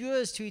that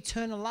endures to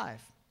eternal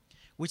life,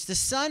 which the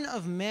Son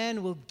of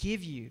Man will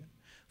give you.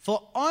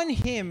 For on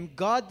him,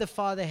 God the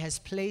Father has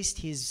placed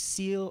his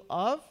seal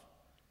of.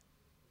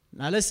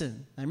 Now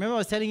listen, I remember I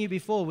was telling you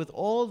before with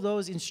all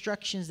those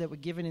instructions that were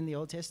given in the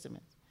Old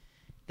Testament.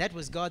 That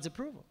was God's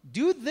approval.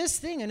 Do this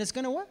thing and it's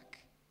going to work,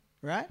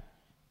 right?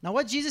 Now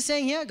what Jesus is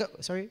saying here,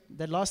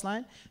 that last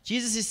line.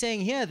 Jesus is saying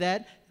here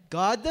that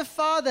God the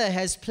Father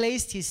has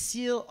placed his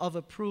seal of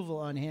approval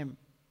on him.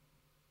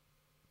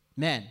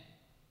 Man,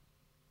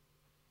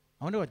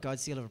 I wonder what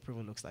God's seal of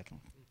approval looks like.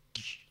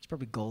 It's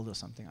probably gold or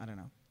something, I don't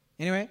know.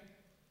 Anyway,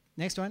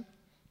 next one.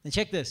 And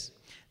check this.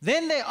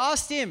 Then they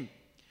asked him,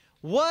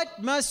 what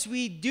must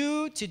we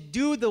do to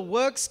do the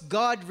works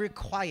God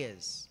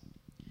requires?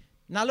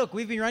 Now look,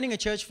 we've been running a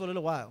church for a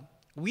little while.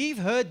 We've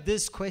heard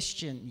this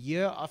question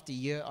year after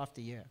year after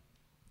year.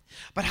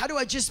 But how do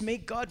I just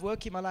make God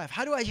work in my life?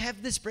 How do I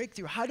have this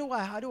breakthrough? How do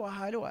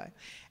I?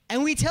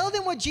 And we tell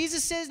them what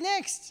Jesus says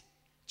next.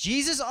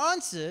 Jesus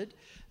answered,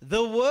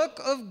 the work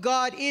of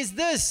God is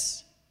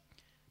this,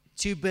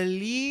 to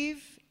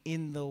believe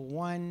in the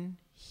one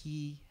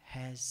he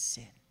has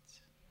sent.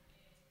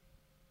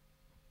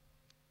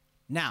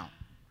 Now,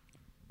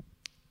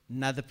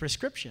 another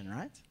prescription,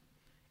 right?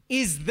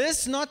 Is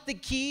this not the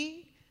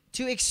key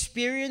to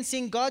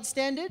experiencing God's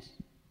standard?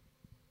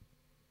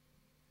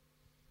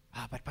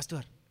 But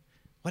Pastor,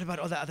 what about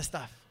all the other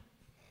stuff?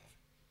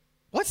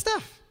 What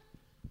stuff?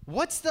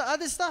 What's the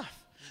other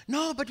stuff?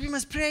 No, but we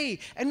must pray,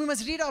 and we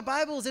must read our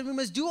Bibles, and we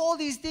must do all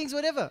these things,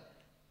 whatever.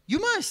 You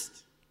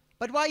must.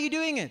 But why are you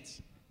doing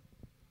it?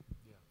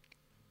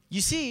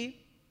 You see,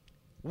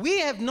 we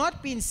have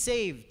not been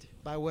saved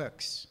by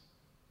works.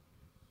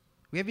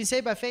 We have been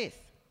saved by faith,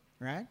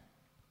 right?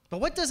 But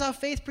what does our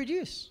faith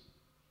produce?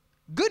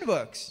 Good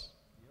works.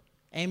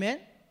 Yep. Amen?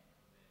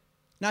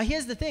 Now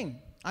here's the thing.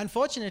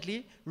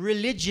 Unfortunately,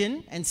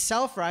 religion and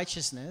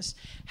self-righteousness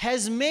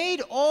has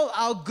made all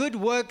our good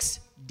works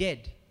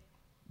dead.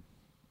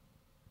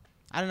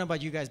 I don't know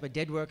about you guys, but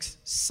dead works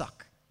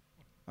suck.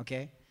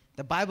 Okay?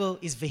 The Bible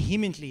is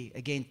vehemently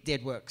against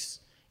dead works.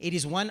 It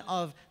is one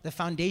of the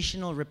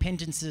foundational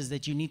repentances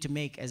that you need to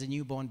make as a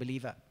newborn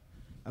believer.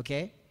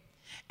 Okay?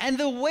 And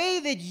the way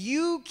that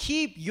you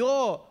keep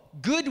your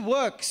good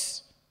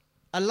works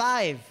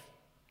alive,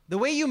 the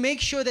way you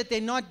make sure that they're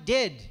not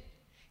dead,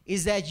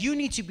 is that you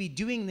need to be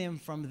doing them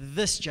from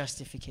this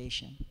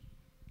justification.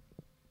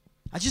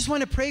 I just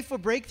want to pray for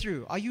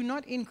breakthrough. Are you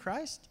not in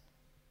Christ?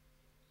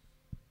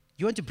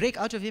 You want to break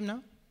out of him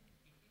now?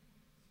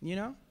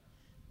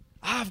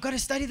 I've got to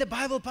study the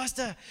Bible,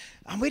 Pastor.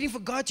 I'm waiting for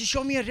God to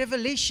show me a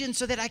revelation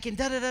so that I can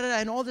da-da-da-da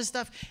and all this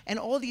stuff and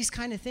all these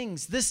kind of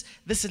things. This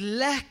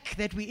lack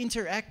that we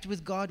interact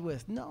with God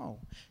with. No.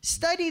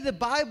 Study the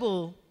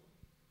Bible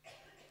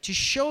to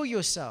show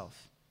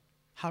yourself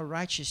how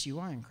righteous you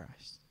are in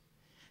Christ.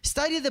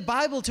 Study the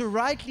Bible to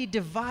rightly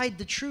divide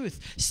the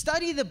truth.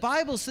 Study the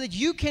Bible so that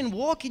you can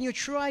walk in your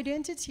true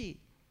identity.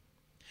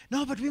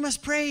 No, but we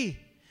must pray.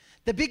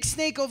 The big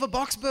snake over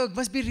Boksburg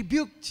must be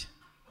rebuked.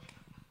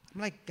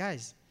 I'm like,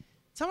 guys,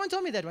 someone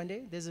told me that one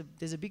day. There's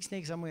a big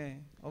snake somewhere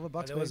over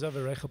Boksburg. That was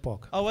over Recha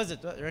Park. Oh, was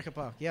it? Recha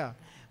Park, yeah.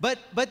 But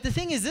the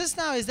thing is this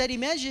now, is that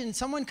imagine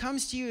someone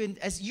comes to you, and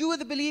as you are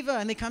the believer,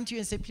 and they come to you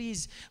and say,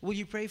 please, will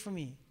you pray for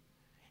me?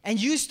 And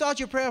you start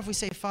your prayer off, we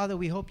say, Father,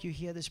 we hope you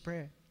hear this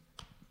prayer.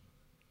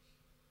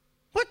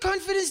 What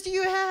confidence do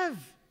you have?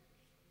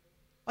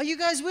 Are you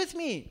guys with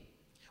me?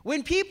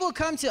 When people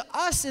come to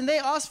us and they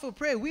ask for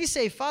prayer, we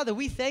say, Father,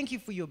 we thank you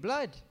for your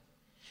blood.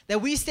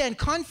 That we stand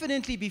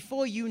confidently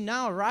before you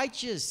now,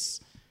 righteous,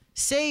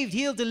 saved,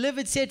 healed,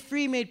 delivered, set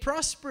free, made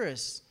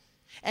prosperous.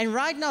 And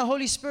right now,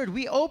 Holy Spirit,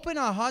 we open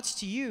our hearts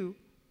to you,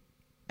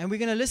 and we're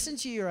going to listen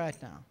to you right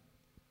now.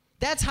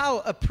 That's how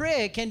a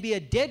prayer can be a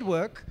dead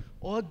work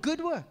or a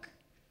good work.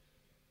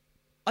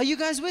 Are you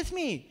guys with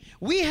me?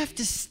 We have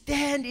to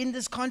stand in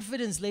this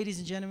confidence, ladies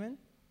and gentlemen.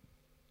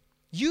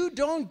 You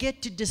don't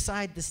get to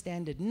decide the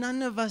standard.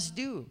 None of us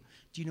do.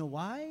 Do you know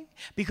why?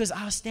 Because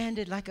our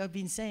standard, like I've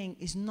been saying,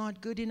 is not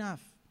good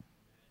enough.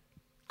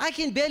 I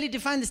can barely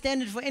define the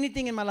standard for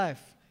anything in my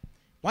life.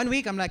 One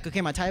week, I'm like,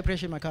 okay, my tire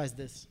pressure in my car is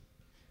this.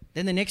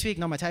 Then the next week,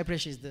 no, my tire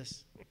pressure is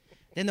this.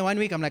 Then the one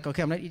week, I'm like,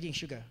 okay, I'm not eating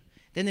sugar.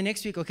 Then the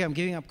next week, okay, I'm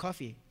giving up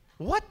coffee.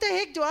 What the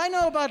heck do I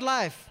know about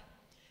life?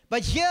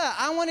 But here,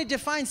 I want to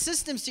define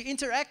systems to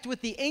interact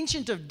with the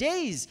Ancient of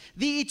Days,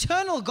 the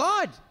eternal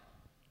God.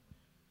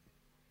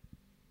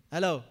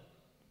 Hello.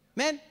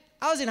 Man,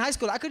 I was in high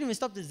school. I couldn't even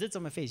stop the zits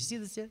on my face. You see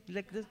this here?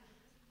 Like this?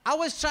 I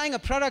was trying a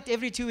product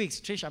every 2 weeks.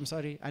 Trish, I'm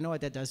sorry. I know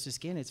what that does to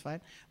skin. It's fine.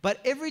 But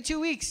every 2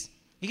 weeks,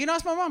 you can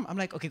ask my mom. I'm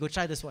like, okay, go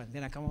try this one.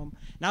 Then I come home.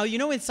 Now, you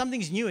know when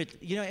something's new,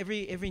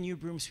 every new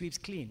broom sweeps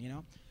clean, you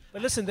know?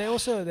 But listen, they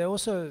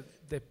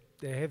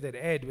have that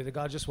ad where the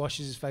guy just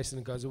washes his face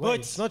and it goes away. Good.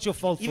 It's not your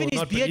fault Even for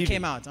his not beard believing.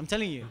 came out. I'm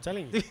telling you.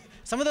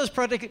 Some of those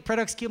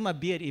products kill my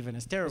beard even.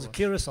 It's terrible. It's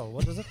Curacao.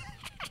 What is it?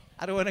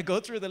 I don't want to go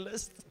through the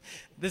list.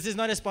 This is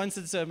not a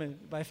sponsored sermon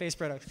by Face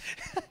Products.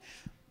 Do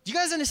you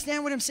guys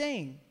understand what I'm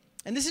saying?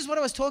 And this is what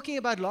I was talking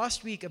about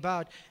last week,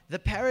 about the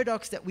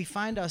paradox that we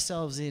find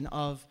ourselves in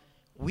of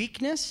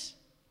weakness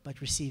but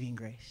receiving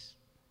grace.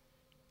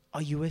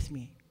 Are you with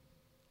me?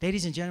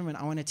 Ladies and gentlemen,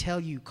 I want to tell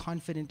you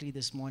confidently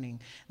this morning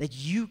that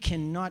you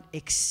cannot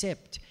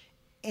accept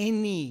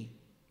any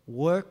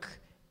work,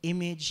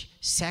 image,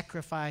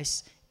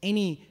 sacrifice,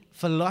 any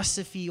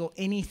philosophy or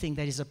anything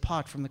that is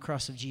apart from the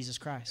cross of Jesus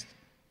Christ.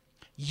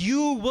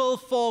 You will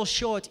fall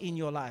short in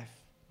your life.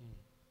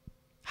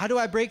 How do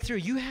I break through?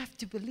 You have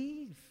to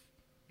believe.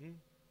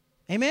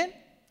 Amen?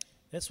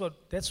 That's what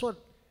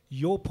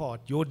your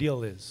part, your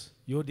deal is.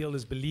 Your deal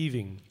is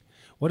believing.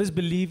 What is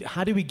believe?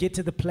 How do we get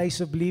to the place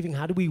of believing?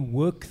 How do we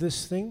work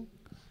this thing?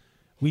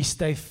 We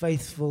stay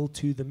faithful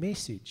to the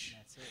message.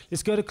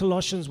 Let's go to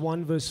Colossians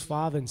 1 verse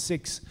 5 and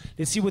 6.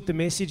 Let's see what the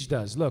message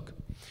does. Look,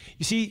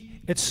 you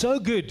see, it's so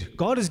good.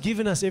 God has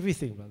given us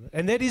everything, brother.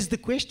 And that is the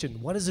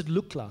question. What does it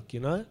look like, you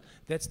know?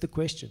 That's the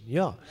question,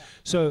 yeah.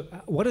 So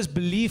what is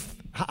belief?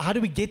 How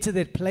do we get to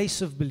that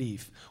place of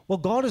belief? Well,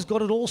 God has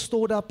got it all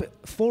stored up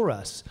for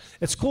us.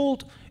 It's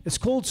called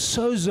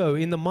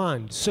sozo in the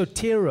mind,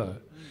 sotero.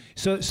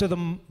 So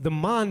the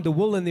mind, the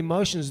will and the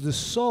emotions, the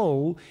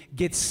soul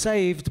gets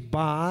saved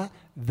by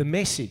the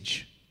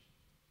message.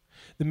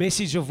 The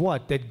message of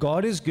what? That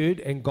God is good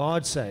and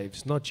God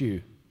saves, not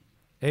you.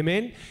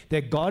 Amen?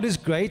 That God is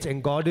great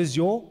and God is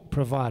your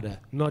provider,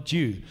 not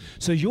you.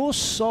 So your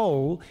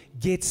soul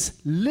gets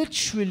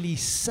literally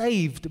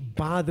saved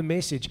by the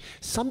message.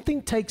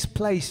 Something takes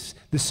place,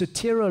 the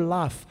sotero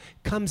life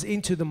comes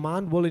into the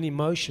mind, will, and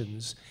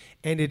emotions,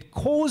 and it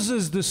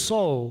causes the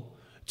soul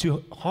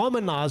to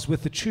harmonize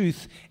with the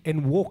truth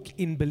and walk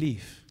in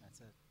belief. That's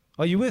it.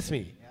 Are you with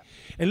me? Yeah.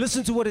 And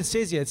listen to what it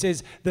says here. It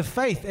says, the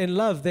faith and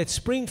love that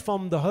spring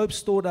from the hope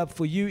stored up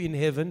for you in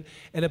heaven,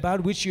 and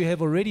about which you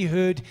have already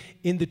heard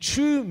in the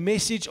true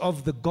message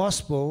of the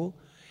gospel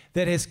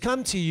that has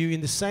come to you,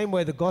 in the same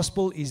way the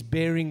gospel is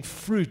bearing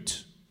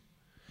fruit.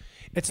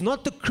 It's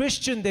not the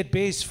Christian that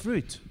bears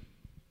fruit.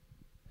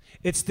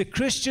 It's the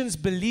Christian's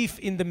belief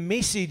in the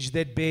message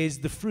that bears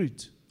the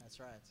fruit. That's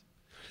right.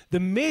 The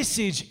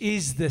message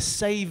is the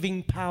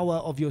saving power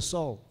of your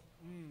soul.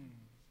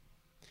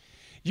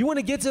 You want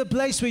to get to a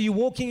place where you're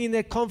walking in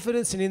that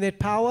confidence and in that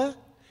power?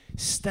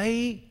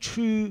 Stay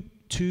true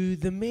to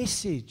the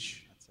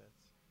message. That's it.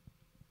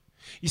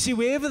 You see,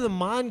 wherever the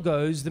mind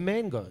goes, the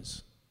man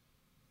goes.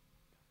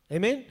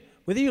 Amen?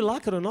 Whether you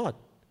like it or not.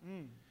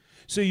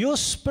 So your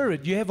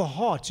spirit, you have a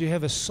heart, you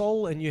have a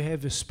soul, and you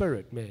have a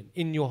spirit, man,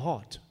 in your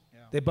heart.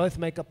 They both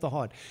make up the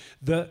heart.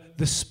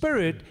 The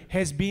spirit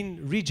has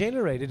been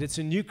regenerated. It's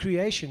a new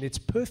creation. It's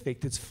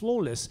perfect. It's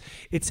flawless.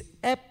 It's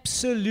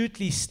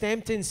absolutely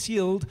stamped and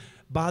sealed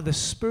by the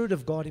Spirit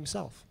of God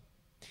Himself.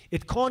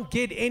 It can't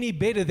get any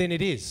better than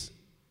it is.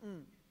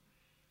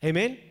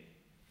 Amen?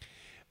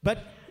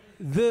 But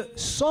the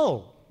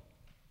soul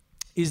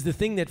is the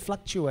thing that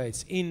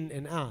fluctuates in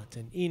and out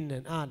and in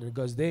and out, and it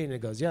goes there and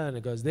it goes yeah and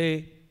it goes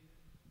there.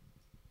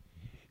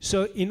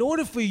 So in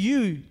order for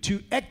you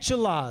to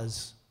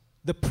actualize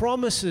the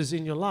promises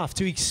in your life,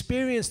 to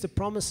experience the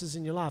promises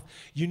in your life,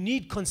 you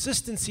need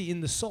consistency in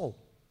the soul.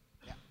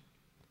 Yeah.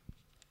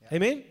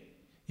 Amen?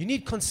 You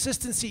need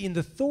consistency in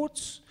the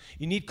thoughts.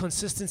 You need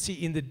consistency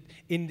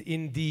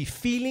in the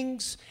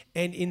feelings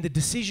and in the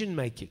decision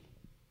making.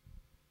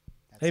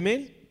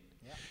 Amen?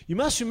 Yeah. You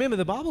must remember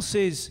the Bible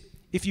says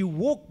if you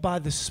walk by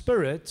the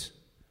Spirit,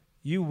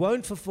 you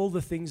won't fulfill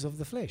the things of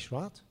the flesh,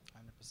 right?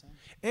 100%.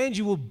 And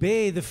you will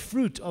bear the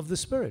fruit of the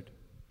Spirit.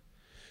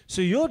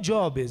 So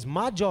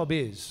my job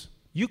is,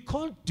 you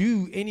can't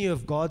do any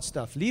of God's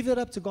stuff. Leave that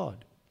up to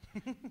God.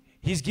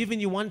 He's given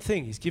you one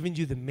thing. He's given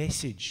you the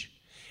message.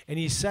 And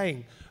he's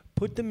saying,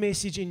 put the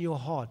message in your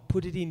heart.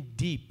 Put it in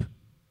deep.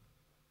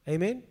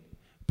 Amen?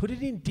 Put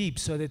it in deep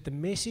so that the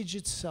message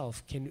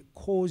itself can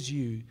cause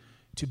you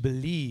to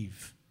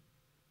believe.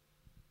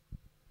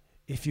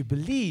 If you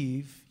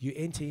believe, you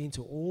enter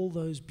into all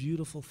those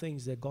beautiful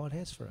things that God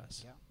has for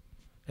us.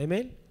 Yeah.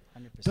 Amen?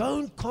 100%.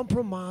 Don't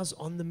compromise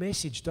on the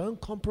message. Don't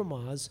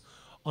compromise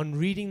on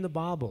reading the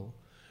Bible.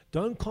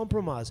 Don't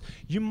compromise.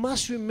 You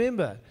must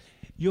remember,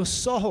 your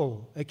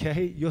soul,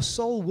 okay? Your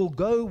soul will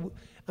go.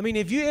 I mean,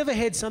 have you ever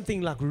had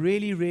something like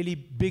really, really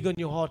big on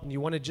your heart and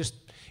you want to just,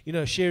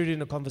 share it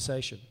in a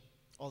conversation?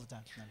 All the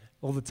time.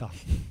 All the time.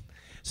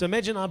 So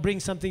imagine I bring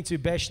something to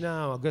Bash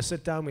now. I'll go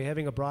sit down. We're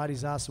having a bride at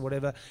his house or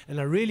whatever. And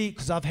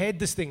because I've had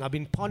this thing. I've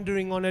been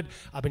pondering on it.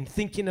 I've been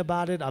thinking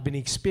about it. I've been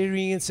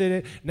experiencing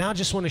it. Now I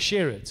just want to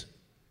share it.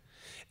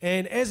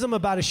 And as I'm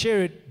about to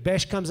share it,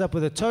 Bash comes up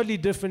with a totally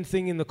different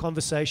thing in the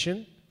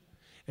conversation.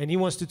 And he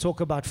wants to talk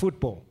about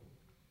football.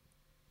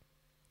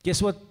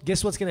 Guess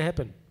what's going to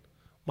happen?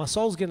 My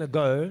soul's going to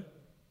go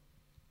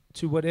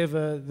to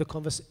whatever the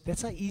conversation.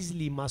 That's how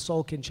easily my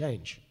soul can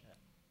change.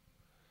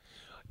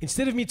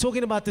 Instead of me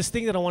talking about this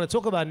thing that I want to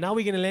talk about, now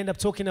we're going to end up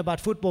talking about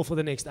football for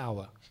the next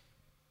hour.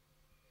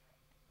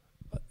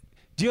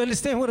 Do you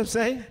understand what I'm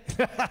saying?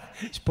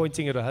 She's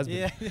pointing at her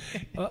husband.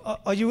 Yeah.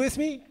 Are you with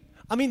me?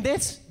 I mean,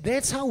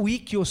 that's how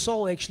weak your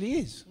soul actually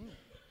is.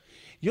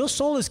 Your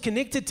soul is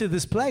connected to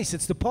this place.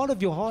 It's the part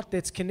of your heart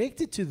that's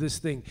connected to this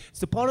thing. It's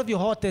the part of your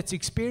heart that's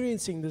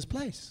experiencing this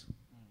place.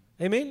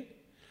 Amen?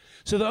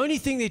 So the only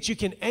thing that you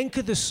can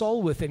anchor the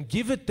soul with and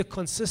give it the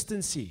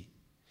consistency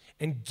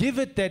and give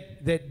it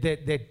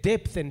that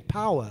depth and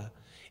power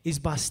is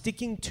by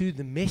sticking to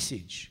the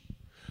message.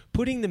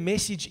 Putting the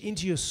message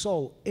into your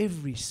soul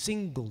every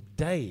single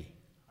day.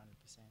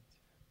 100%.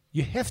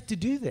 You have to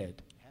do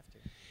that. You have to.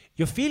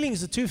 Your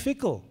feelings are too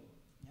fickle.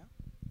 Yeah.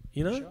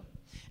 You know? Sure.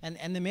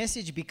 And the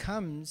message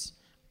becomes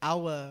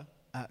our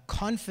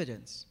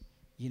confidence.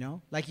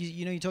 Like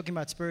you're talking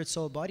about spirit,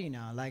 soul, body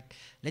now. Like,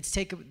 let's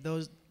take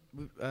those.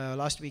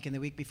 Last week and the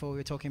week before, we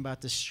were talking about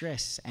the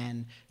stress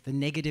and the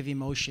negative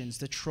emotions,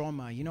 the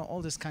trauma,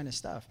 all this kind of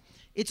stuff.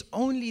 It's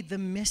only the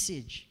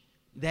message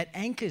that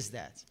anchors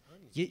that.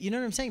 You know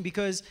what I'm saying?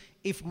 Because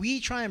if we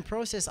try and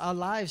process our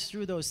lives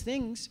through those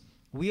things,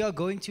 we are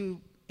going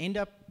to end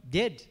up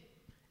dead.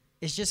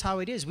 It's just how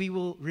it is. We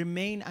will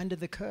remain under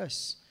the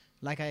curse,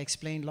 like I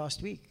explained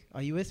last week.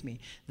 Are you with me?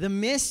 The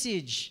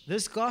message,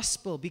 this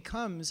gospel,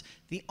 becomes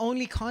the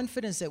only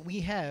confidence that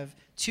we have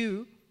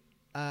to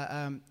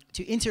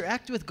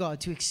interact with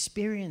God, to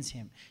experience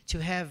Him, to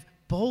have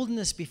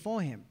boldness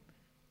before Him.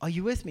 Are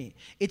you with me?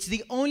 It's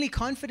the only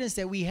confidence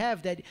that we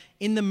have, that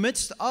in the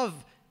midst of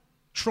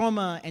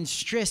trauma and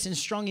stress and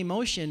strong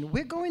emotion,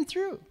 we're going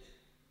through.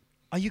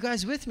 Are you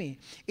guys with me?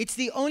 It's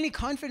the only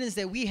confidence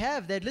that we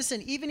have, that,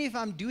 listen, even if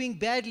I'm doing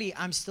badly,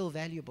 I'm still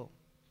valuable.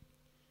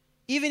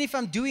 Even if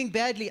I'm doing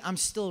badly, I'm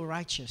still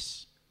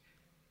righteous.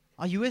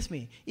 Are you with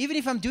me? Even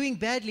if I'm doing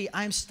badly,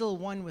 I'm still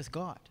one with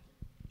God.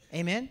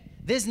 Amen?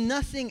 There's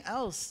nothing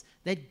else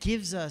that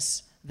gives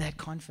us that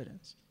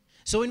confidence.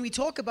 So when we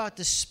talk about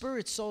the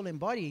spirit, soul, and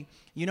body,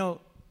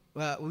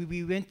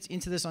 we went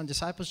into this on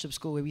discipleship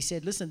school, where we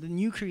said, listen, the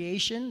new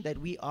creation that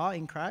we are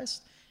in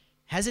Christ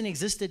hasn't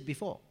existed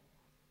before.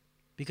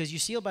 Because you're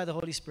sealed by the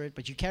Holy Spirit,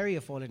 but you carry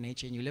a fallen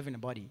nature and you live in a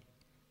body.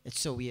 It's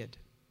so weird.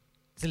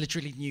 It's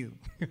literally new,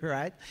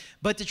 right?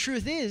 But the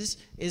truth is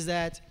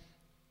that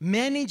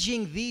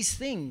managing these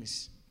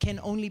things can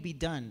only be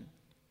done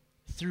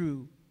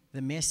through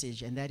the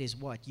message, and that is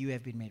what? You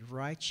have been made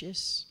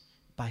righteous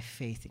by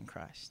faith in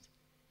Christ.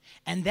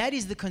 And that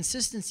is the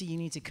consistency you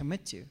need to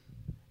commit to.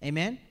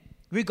 Amen?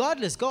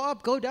 Regardless, go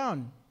up, go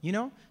down.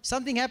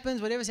 Something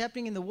happens, whatever's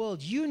happening in the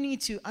world, you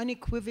need to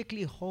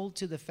unequivocally hold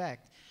to the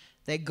fact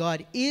that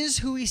God is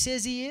who He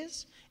says He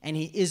is, and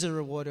He is a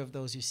rewarder of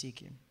those who seek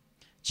Him.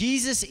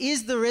 Jesus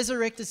is the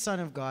resurrected Son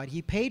of God.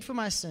 He paid for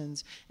my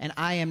sins, and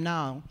I am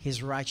now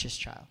His righteous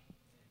child.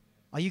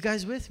 Are you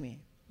guys with me?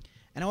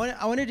 And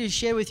I wanted to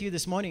share with you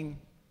this morning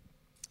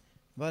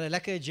about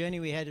a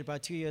journey we had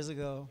about 2 years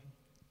ago.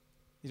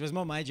 It was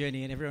more my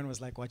journey, and everyone was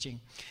like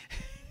watching.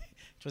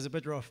 It was a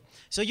bit rough.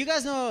 So you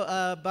guys know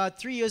about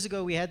 3 years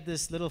ago we had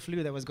this little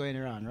flu that was going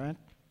around, right?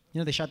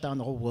 They shut down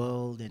the whole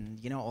world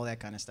and, all that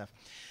kind of stuff.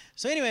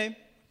 So anyway,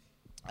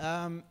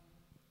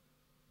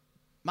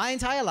 my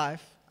entire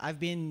life,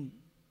 I've been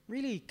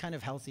really kind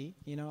of healthy,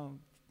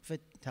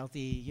 fit,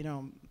 healthy,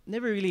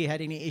 never really had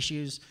any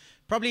issues.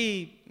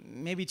 Probably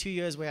maybe 2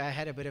 years where I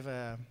had a bit of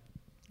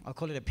I'll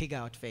call it a pig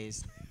out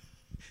phase.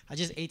 I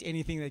just ate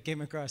anything that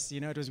came across,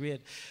 it was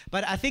weird.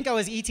 But I think I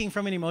was eating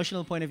from an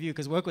emotional point of view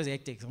because work was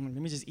hectic. So I'm like,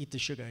 let me just eat the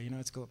sugar,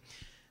 it's cool.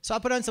 So I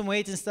put on some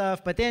weight and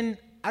stuff, but then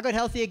I got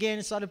healthy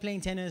again, started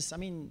playing tennis. I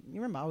mean, you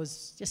remember, I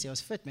was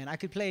fit, man. I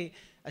could play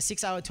a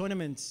 6-hour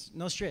tournament,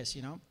 no stress,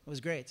 it was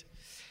great.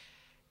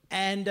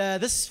 And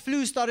this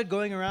flu started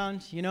going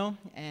around,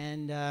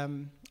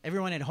 and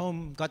everyone at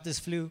home got this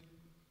flu.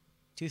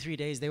 2-3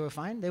 days, they were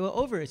fine. They were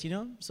over it,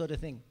 sort of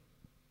thing.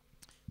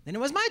 Then it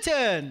was my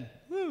turn.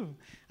 Woo.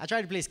 I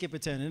tried to play skip a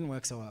turn. It didn't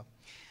work so well.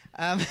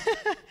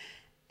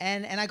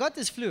 And I got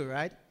this flu,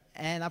 right?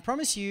 And I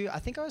promise you, I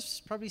think I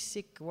was probably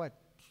sick,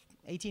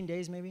 18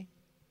 days maybe?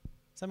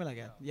 Something like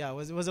that. Yeah,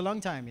 it was a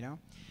long time,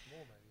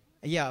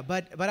 Yeah,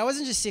 but I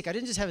wasn't just sick. I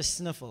didn't just have a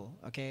sniffle,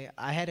 okay?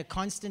 I had a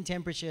constant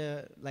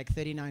temperature, like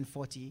 39,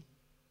 40,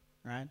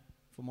 right?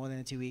 For more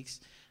than 2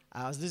 weeks.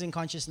 I was losing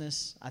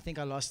consciousness. I think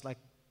I lost like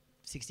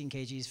 16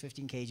 kgs,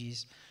 15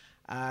 kgs.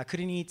 I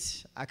couldn't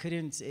eat.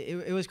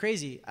 It was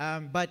crazy.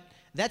 But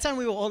that time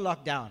we were all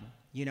locked down,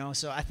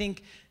 So I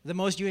think the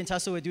most you and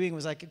Tussle were doing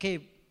was like, okay,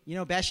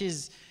 Bash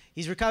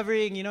he's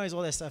recovering, he's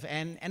all that stuff.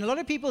 And a lot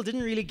of people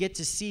didn't really get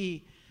to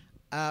see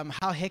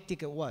how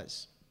hectic it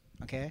was,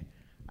 okay?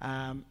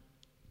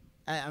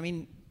 I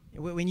mean,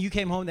 when you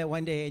came home that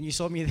one day and you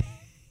saw me,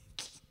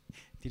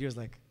 Didi was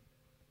like,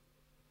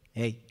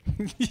 hey,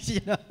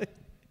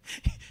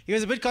 He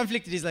was a bit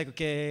conflicted. He's like,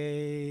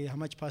 okay, how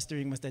much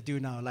pastoring must I do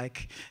now?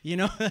 Like,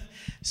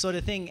 sort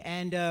of thing.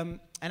 And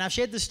I've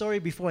shared this story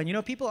before.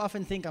 And, people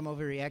often think I'm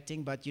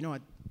overreacting, but you know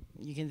what?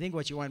 You can think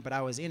what you want, but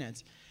I was in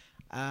it.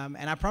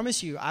 And I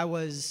promise you, I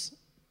was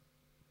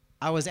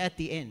at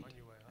the end.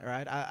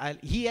 Right?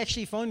 He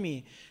actually phoned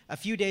me a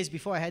few days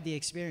before I had the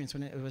experience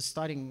when it was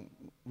starting.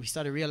 We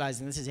started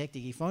realizing this is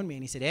hectic. He phoned me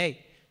and he said,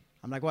 hey.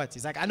 I'm like, what?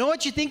 He's like, I know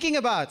what you're thinking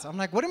about. I'm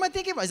like, what am I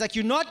thinking about? He's like,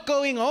 you're not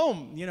going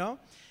home,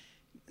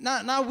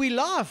 Now we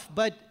laugh,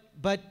 but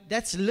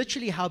that's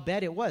literally how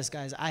bad it was,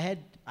 guys. I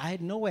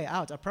had no way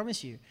out, I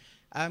promise you.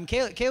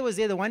 Kale was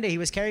there the one day. He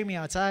was carrying me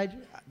outside.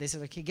 They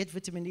said, okay, get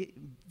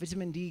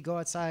vitamin D, go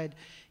outside.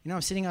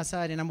 I'm sitting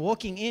outside and I'm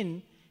walking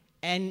in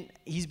and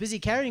he's busy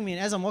carrying me.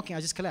 And as I'm walking,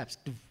 I just collapsed.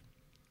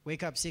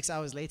 Wake up 6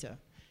 hours later,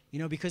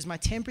 because my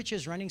temperature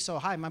is running so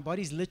high. My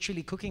body's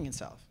literally cooking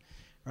itself,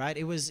 right?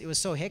 It was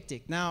so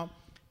hectic. Now,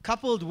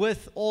 coupled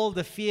with all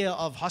the fear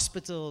of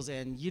hospitals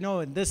and,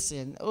 and this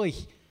and,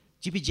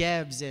 GP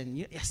jabs and,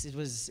 yes, it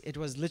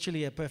was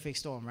literally a perfect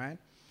storm, right?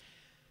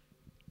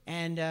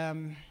 And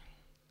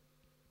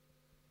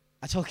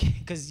I told Kale,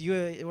 because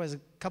it was a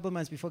couple of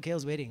months before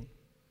Kale's wedding,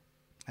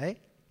 right?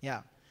 Yeah,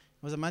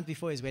 it was a month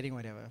before his wedding,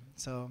 whatever.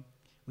 So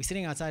we're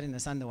sitting outside in the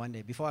sun the one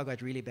day before I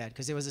got really bad,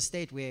 because there was a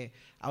state where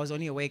I was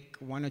only awake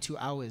 1 or 2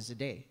 hours a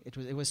day.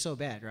 It was so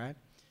bad, right?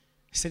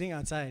 Sitting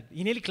outside.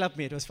 He nearly clapped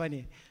me. It was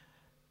funny.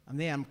 I'm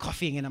there, I'm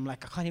coughing, and I'm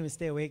like, I can't even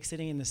stay awake,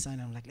 sitting in the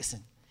sun. I'm like,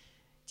 listen,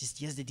 just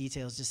here's the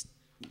details. Just,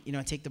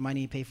 take the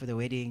money, pay for the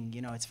wedding.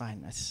 It's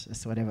fine.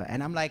 That's whatever.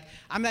 And I'm like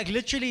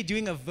literally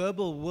doing a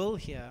verbal will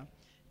here,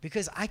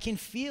 because I can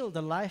feel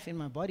the life in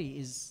my body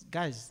is,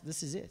 guys,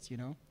 this is it,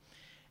 And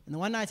the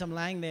one night I'm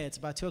lying there, it's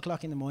about 2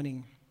 o'clock in the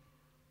morning,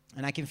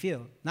 and I can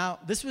feel. Now,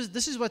 this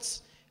is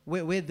what's,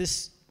 where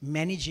this,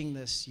 managing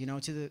this,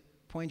 to the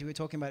point we were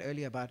talking about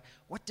earlier about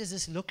what does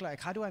this look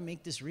like? How do I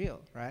make this real,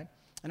 right?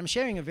 And I'm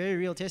sharing a very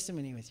real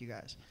testimony with you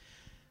guys.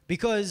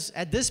 Because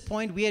at this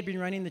point, we had been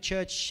running the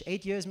church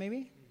 8 years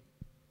maybe?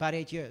 About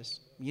 8 years.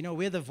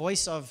 We're the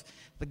voice of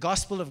the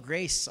gospel of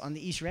grace on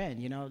the East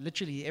Rand.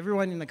 Literally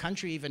everyone in the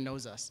country even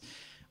knows us.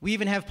 We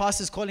even have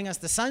pastors calling us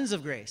the sons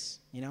of grace,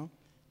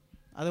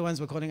 Other ones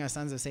were calling us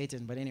sons of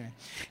Satan, but anyway.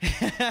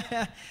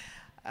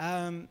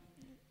 And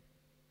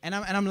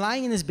I'm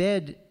lying in this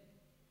bed,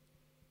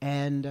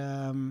 and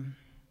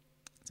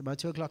it's about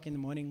 2 o'clock in the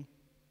morning.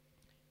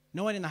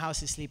 No one in the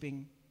house is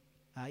sleeping.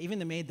 Even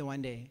the maid the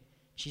one day,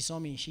 she saw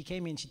me. She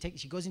came in.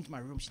 She goes into my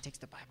room. She takes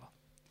the Bible.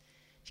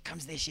 She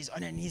comes there. She's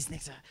on her knees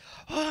next to her.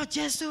 Oh,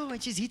 Jesu!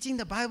 And she's hitting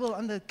the Bible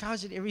on the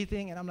couch and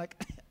everything. And I'm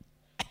like,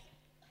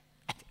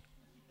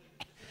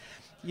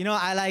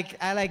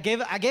 I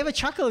gave a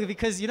chuckle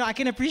because I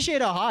can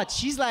appreciate her heart.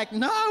 She's like,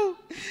 no,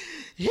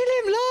 heal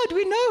him, Lord.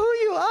 We know who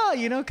you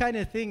are, kind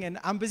of thing. And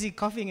I'm busy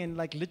coughing and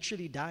like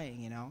literally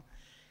dying,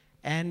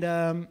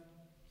 And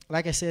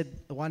like I said,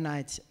 one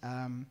night,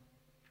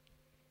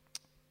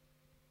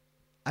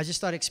 I just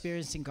started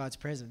experiencing God's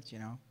presence,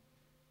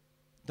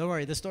 Don't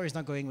worry, the story's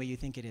not going where you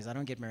think it is. I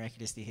don't get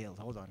miraculously healed.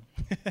 Hold on.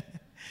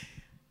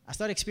 I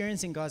started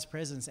experiencing God's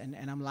presence,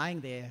 and I'm lying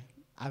there.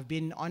 I've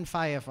been on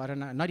fire for, I don't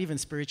know, not even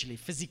spiritually,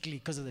 physically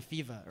because of the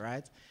fever,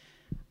 right?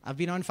 I've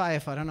been on fire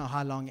for I don't know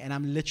how long, and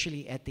I'm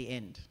literally at the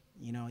end,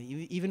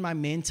 Even my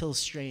mental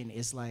strain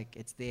is like,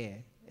 it's there.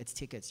 It's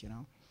tickets,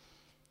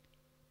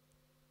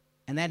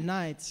 And that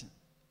night,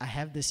 I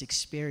have this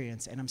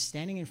experience, and I'm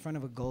standing in front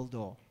of a gold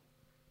door.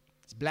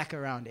 It's black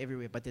around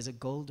everywhere, but there's a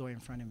gold door in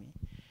front of me.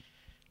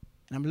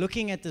 And I'm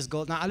looking at this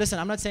gold. Now, listen,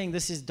 I'm not saying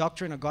this is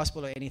doctrine or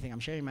gospel or anything. I'm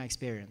sharing my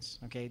experience,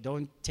 okay?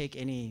 Don't take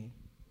any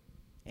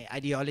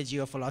ideology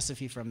or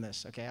philosophy from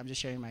this, okay? I'm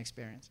just sharing my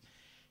experience.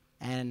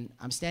 And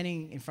I'm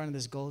standing in front of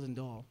this golden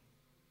door,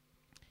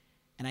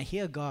 and I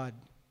hear God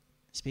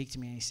speak to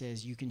me, and he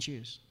says, you can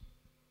choose.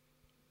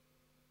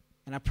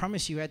 And I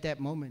promise you at that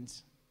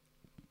moment,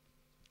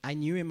 I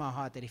knew in my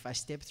heart that if I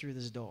stepped through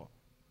this door,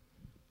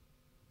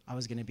 I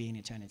was going to be in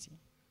eternity.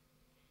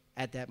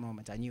 At that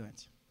moment, I knew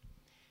it.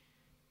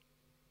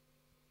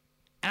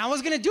 And I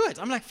was going to do it.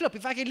 I'm like, flip,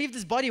 if I can leave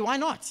this body, why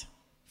not?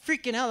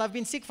 freaking hell, I've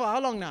been sick for how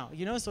long now?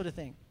 You know, sort of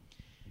thing.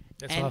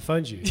 That's why I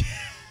phoned you.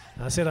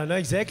 I said, I know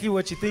exactly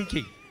what you're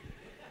thinking.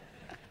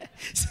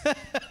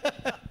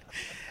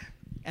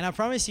 And I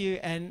promise you,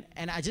 and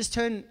I just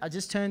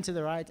turned to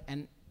the right,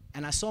 and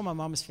I saw my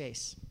mom's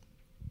face.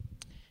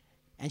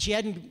 And she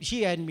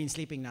hadn't been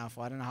sleeping now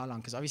for I don't know how long,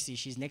 because obviously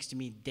she's next to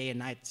me day and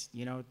night,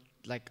 you know,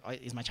 like,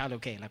 is my child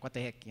okay? Like, what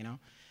the heck, you know?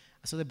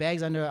 I saw the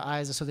bags under her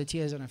eyes, I saw the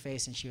tears on her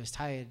face, and she was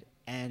tired.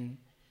 And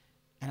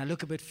I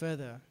look a bit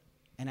further,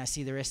 and I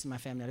see the rest of my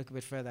family. I look a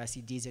bit further, I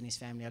see Deez and his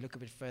family. I look a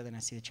bit further, and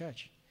I see the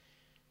church.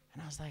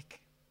 And I was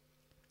like,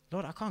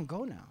 Lord, I can't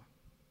go now.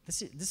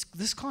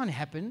 This can't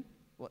happen.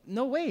 Well,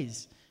 no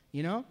ways,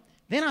 you know?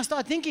 Then I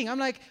start thinking, I'm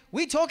like,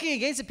 we're talking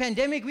against a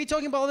pandemic. We're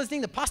talking about all this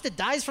thing. The pastor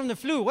dies from the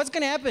flu. What's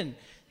going to happen?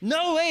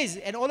 No ways.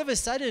 And all of a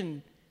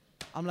sudden,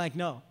 I'm like,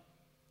 no,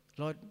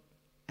 Lord.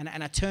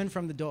 And I turned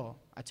from the door.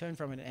 I turned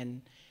from it.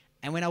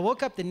 And when I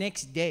woke up the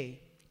next day,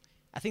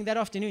 I think that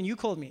afternoon, you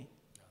called me.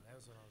 No, that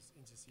was when I was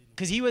interceding.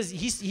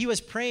 Because he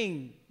was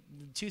praying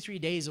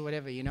 2-3 days or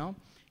whatever, you know?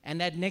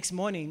 And that next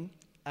morning,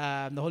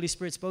 the Holy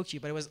Spirit spoke to you.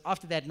 But it was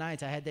after that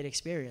night I had that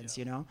experience,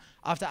 you know?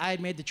 After I had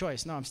made the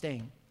choice. No, I'm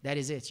staying. That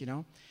is it, you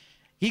know?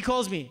 He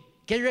calls me,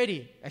 get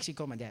ready. Actually,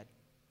 called my dad.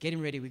 Get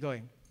him ready, we're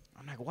going.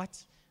 I'm like,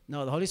 what?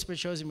 No, the Holy Spirit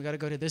shows him, we got to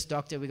go to this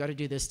doctor, we got to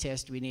do this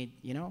test, we need,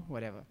 you know,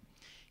 whatever.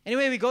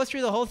 Anyway, we go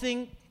through the whole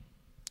thing.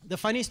 The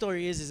funny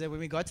story is that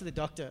when we got to the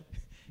doctor,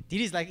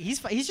 Didi's like,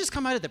 he's just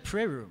come out of the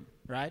prayer room,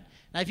 right?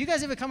 Now, if you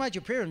guys ever come out of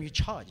your prayer room, you're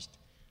charged.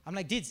 I'm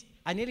like, Dids,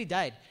 I nearly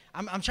died.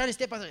 I'm trying to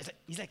step out.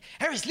 He's like,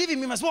 Harris, leave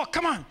him, we must walk.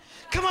 Come on,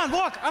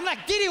 walk. I'm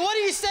like, Didi, what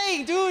are you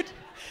saying, dude?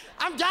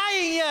 I'm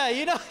dying here,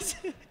 you know? He's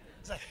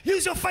like,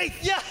 use your faith.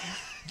 Yeah.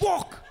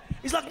 Walk.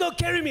 He's like, no,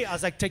 carry me. I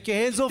was like, take your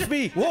hands off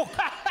me. Walk.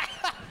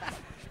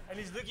 And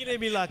he's looking at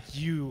me like,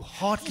 you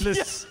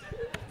heartless.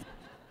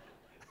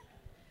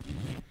 Yeah.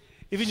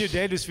 Even your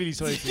dad was feeling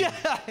sorry for you.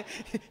 Yeah.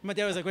 My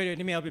dad was like, wait,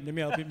 let me help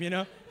him, you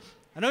know?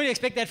 I don't really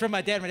expect that from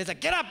my dad. My dad's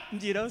like, get up,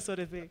 you know, sort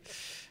of thing.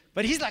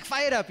 But he's like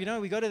fired up, you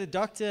know? We go to the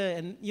doctor,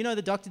 and, you know,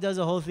 the doctor does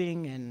the whole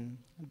thing and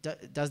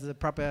does the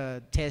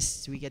proper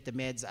tests. We get the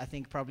meds. I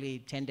think probably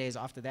 10 days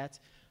after that,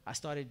 I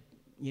started,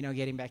 you know,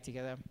 getting back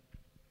together.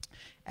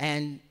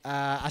 And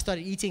I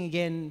started eating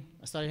again.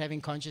 I started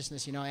having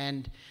consciousness, you know.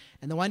 And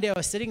the one day I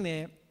was sitting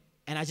there,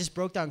 and I just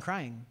broke down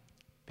crying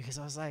because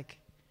I was like,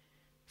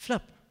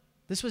 flip.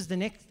 This was the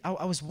next,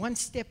 I was one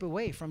step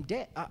away from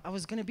death. I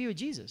was going to be with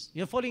Jesus.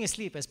 You know, falling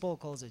asleep, as Paul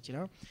calls it, you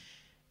know.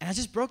 And I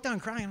just broke down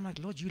crying. I'm like,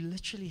 Lord, you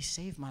literally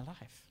saved my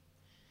life.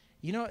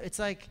 You know, it's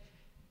like,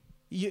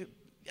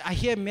 I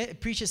hear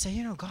preachers say,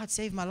 you know, God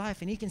saved my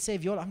life and he can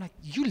save your life. I'm like,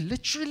 you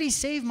literally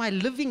saved my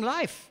living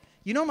life.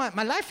 You know, my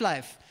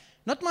life.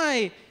 Not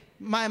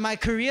my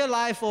career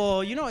life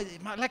or, you know,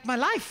 my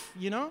life,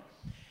 you know.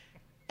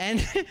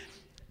 And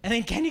and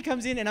then Kenny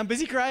comes in and I'm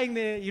busy crying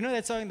there. You know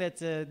that song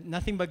that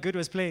Nothing But Good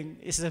was playing?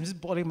 It says I'm just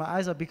bawling my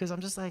eyes out because I'm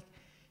just like,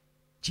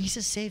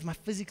 Jesus saved my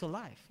physical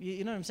life.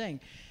 You know what I'm saying?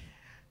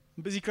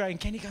 I'm busy crying.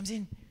 Kenny comes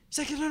in. He's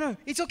like, no,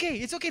 it's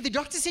okay. The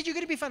doctor said you're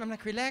going to be fine. I'm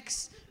like,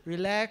 relax.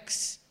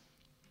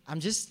 I'm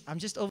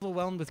just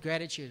overwhelmed with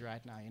gratitude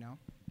right now, you know.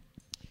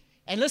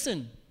 And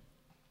listen,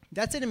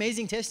 that's an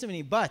amazing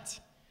testimony, but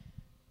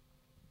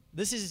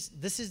this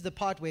is the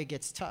part where it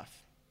gets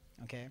tough,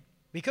 okay?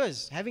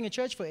 Because having a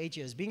church for 8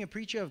 years, being a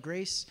preacher of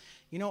grace,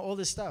 you know, all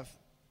this stuff,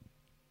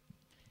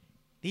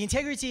 the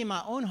integrity in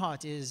my own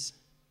heart is,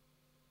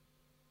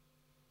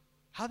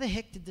 how the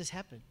heck did this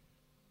happen?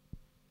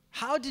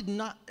 How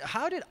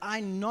did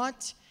I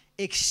not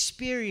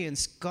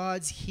experience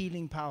God's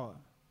healing power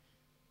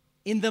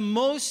in the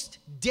most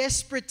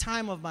desperate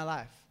time of my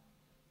life?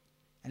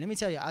 And let me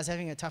tell you, I was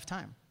having a tough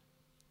time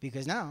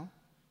because now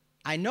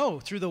I know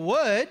through the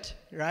word,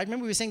 right?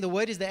 Remember we were saying the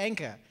word is the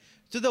anchor.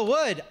 Through the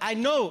word, I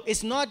know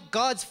it's not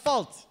God's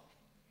fault.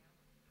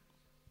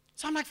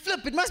 So I'm like,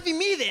 flip, it must be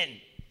me then.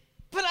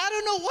 But I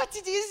don't know what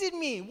it is in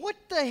me. What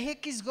the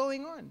heck is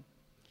going on?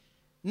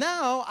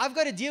 Now, I've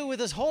got to deal with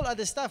this whole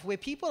other stuff where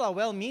people are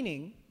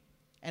well-meaning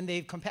and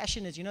they're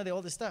compassionate, you know, they're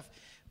all this stuff.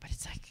 But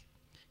it's like,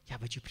 yeah,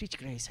 but you preach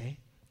grace, eh?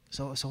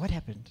 So what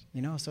happened?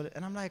 You know,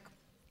 and I'm like,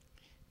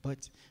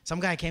 but some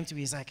guy came to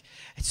me, he's like,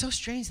 it's so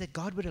strange that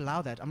God would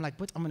allow that. I'm like,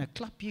 but I'm going to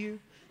clap you.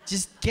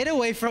 Just get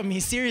away from me,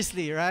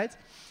 seriously, right?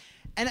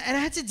 And I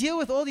had to deal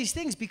with all these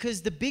things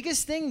because the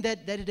biggest thing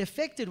that it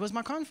affected was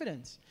my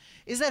confidence.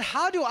 Is that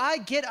how do I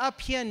get up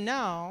here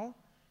now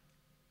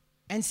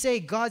and say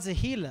God's a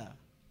healer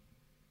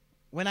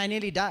when I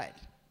nearly died?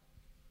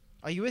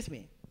 Are you with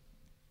me?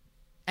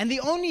 And the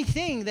only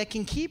thing that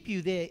can keep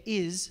you there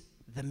is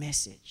the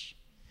message.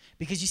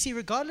 Because you see,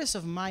 regardless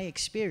of my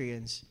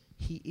experience,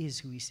 he is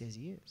who he says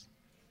he is.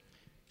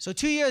 So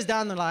 2 years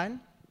down the line,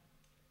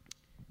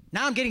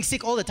 now I'm getting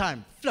sick all the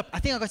time. Flip, I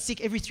think I got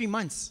sick every 3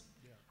 months.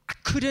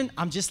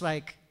 I'm just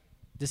like,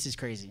 this is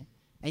crazy.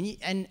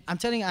 And I'm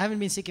telling you, I haven't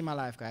been sick in my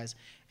life, guys.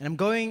 And I'm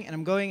going,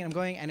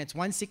 and it's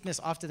one sickness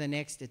after the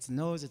next. It's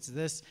nose, it's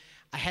this.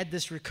 I had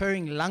this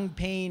recurring lung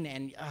pain,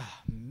 and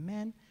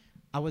man,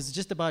 I was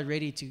just about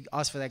ready to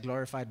ask for that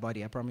glorified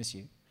body, I promise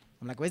you.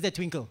 I'm like, where's that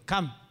twinkle?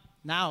 Come.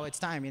 Now it's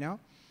time, you know?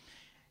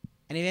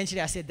 And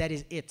eventually I said, that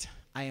is it.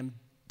 I am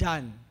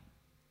done.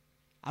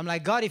 I'm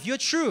like, God, if you're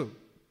true,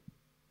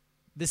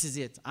 this is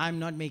it. I'm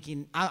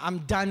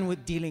done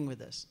with dealing with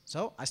this.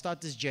 So I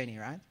start this journey,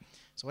 right?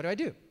 So what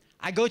do?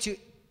 I go to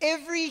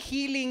every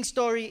healing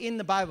story in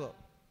the Bible.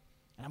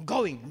 And I'm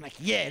going. I'm like,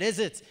 yeah, it is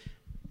it.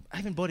 I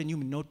haven't bought a new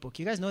notebook.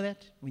 You guys know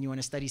that? When you want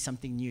to study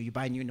something new, you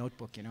buy a new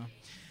notebook, you know?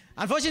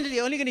 Unfortunately,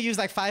 you're only going to use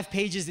like 5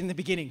 pages in the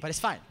beginning, but it's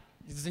fine.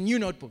 It's a new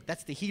notebook.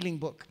 That's the healing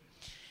book.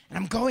 And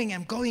I'm going,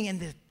 and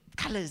the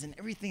colors and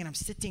everything, and I'm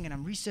sitting, and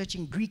I'm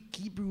researching Greek,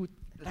 Hebrew,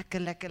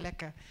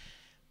 leka.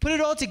 Put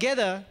it all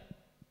together,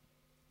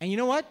 and you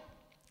know what?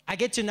 I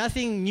get to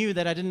nothing new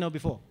that I didn't know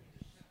before.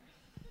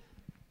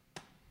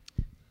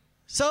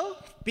 So,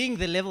 being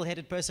the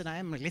level-headed person I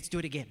am, I'm like, let's do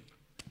it again.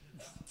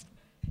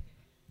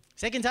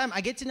 Second time,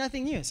 I get to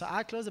nothing new. So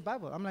I close the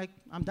Bible. I'm like,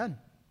 I'm done.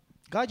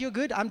 God, you're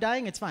good. I'm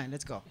dying. It's fine.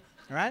 Let's go. All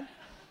right?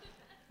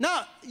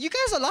 Now, you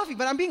guys are laughing,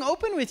 but I'm being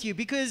open with you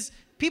because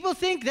people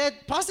think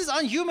that pastors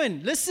aren't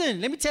human.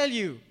 Listen, let me tell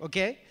you,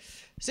 okay?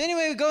 So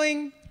anyway, we're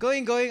going.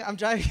 I'm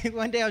driving.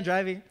 One day I'm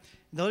driving.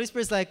 The Holy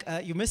Spirit's like,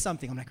 you missed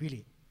something. I'm like,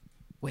 really?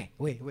 Wait.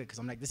 Because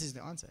I'm like, this is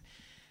the answer.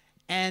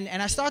 And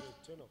I start,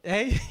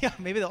 hey, yeah,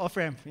 maybe the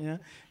off-ramp, you know?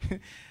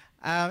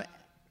 And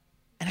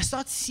I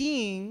start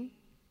seeing,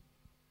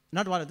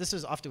 this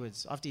was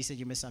afterwards, after he said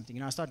you missed something.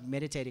 You know, I start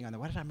meditating on that.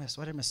 What did I miss?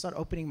 Start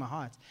opening my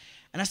heart.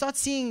 And I start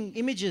seeing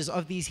images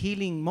of these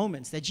healing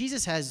moments that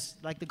Jesus has,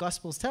 like the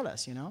Gospels tell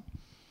us, you know?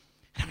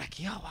 And I'm like,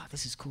 yo, wow,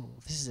 this is cool.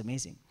 This is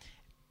amazing.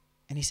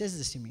 And he says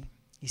this to me.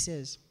 He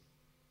says,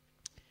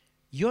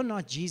 you're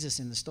not Jesus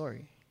in the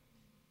story.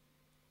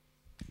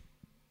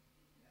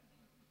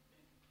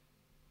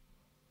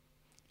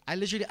 I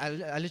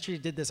literally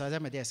did this. I was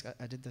at my desk.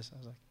 I did this. I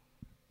was like,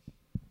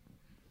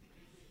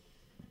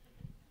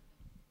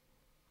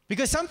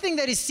 because something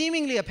that is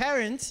seemingly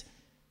apparent,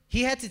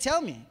 he had to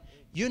tell me,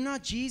 you're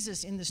not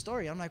Jesus in the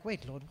story. I'm like,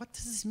 wait, Lord, what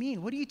does this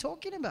mean? What are you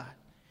talking about?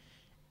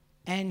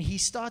 And he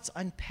starts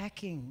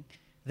unpacking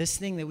this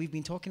thing that we've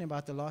been talking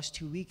about the last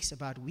 2 weeks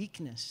about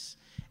weakness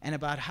and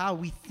about how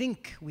we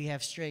think we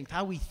have strength,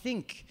 how we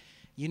think,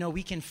 you know,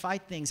 we can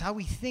fight things, how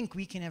we think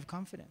we can have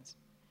confidence.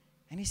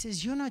 And he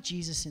says, you're not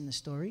Jesus in the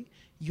story.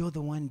 You're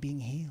the one being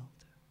healed.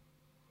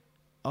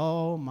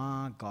 Oh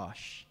my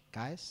gosh.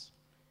 Guys,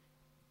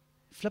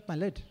 flip my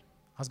lid.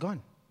 I was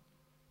gone.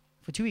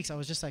 For 2 weeks, I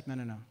was just like,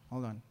 no,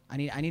 hold on. I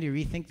need to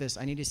rethink this.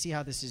 I need to see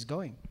how this is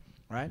going,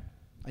 right?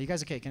 Are you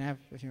guys okay? Can I have,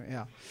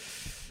 yeah.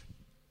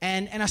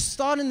 And I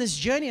start on this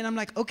journey, and I'm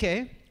like,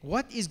 okay,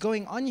 what is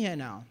going on here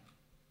now?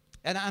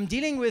 And I'm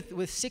dealing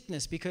with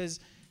sickness because,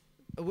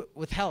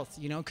 with health,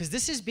 you know, because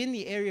this has been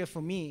the area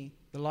for me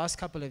the last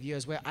couple of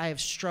years where I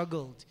have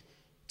struggled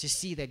to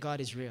see that God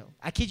is real.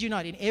 I kid you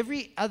not, in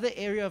every other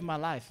area of my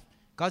life,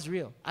 God's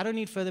real. I don't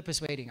need further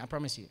persuading, I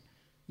promise you.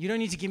 You don't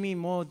need to give me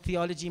more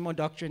theology, more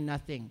doctrine,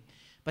 nothing.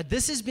 But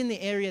this has been the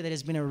area that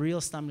has been a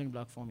real stumbling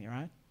block for me,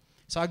 right?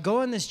 So I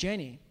go on this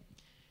journey,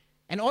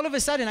 and all of a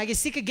sudden, I get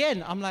sick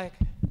again. I'm like,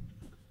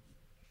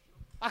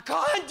 I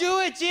can't do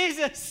it,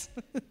 Jesus.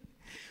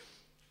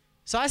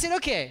 So I said,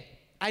 okay,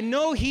 I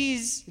know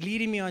he's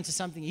leading me onto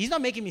something. He's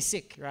not making me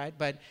sick, right?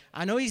 But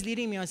I know he's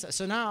leading me on.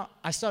 So now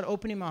I start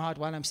opening my heart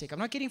while I'm sick. I'm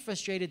not getting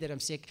frustrated that I'm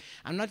sick.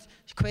 I'm not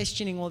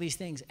questioning all these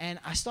things. And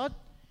I start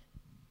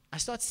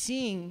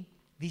seeing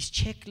these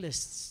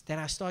checklists that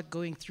I start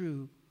going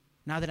through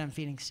now that I'm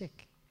feeling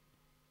sick.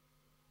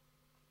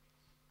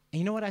 And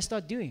you know what I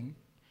start doing?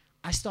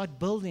 I start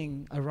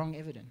building a wrong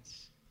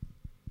evidence.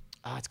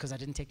 It's because I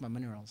didn't take my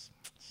minerals.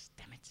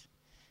 Damn it.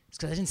 It's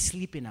because I didn't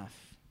sleep enough.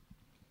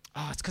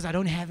 It's because I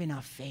don't have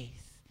enough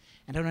faith.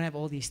 And I don't have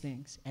all these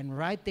things. And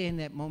right there in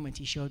that moment,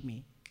 he showed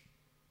me,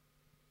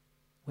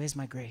 where's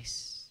my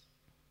grace?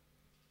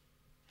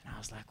 And I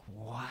was like,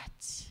 what?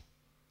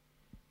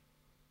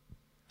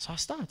 So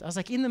I was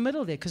like in the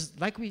middle there, because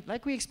like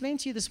we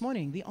explained to you this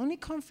morning, the only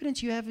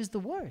confidence you have is the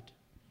word.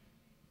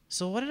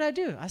 So what did I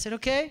do? I said,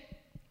 okay,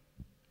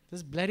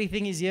 this bloody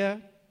thing is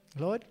here,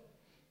 Lord.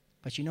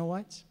 But you know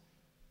what?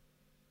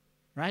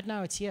 Right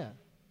now it's here.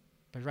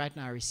 But right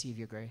now I receive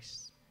your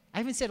grace.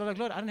 I even said,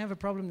 Lord, I don't have a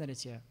problem that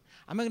it's here.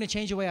 I'm not going to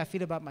change the way I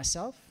feel about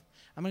myself.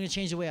 I'm not going to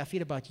change the way I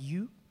feel about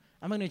you.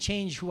 I'm not going to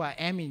change who I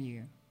am in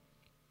you.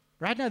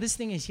 Right now this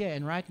thing is here,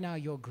 and right now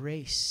your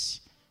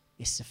grace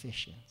is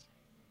sufficient.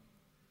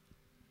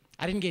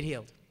 I didn't get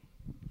healed.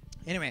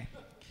 Anyway.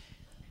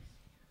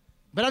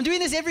 But I'm doing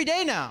this every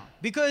day now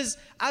because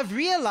I've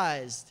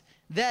realized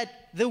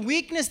that the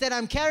weakness that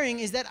I'm carrying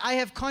is that I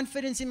have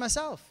confidence in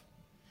myself.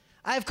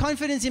 I have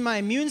confidence in my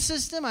immune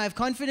system. I have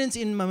confidence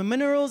in my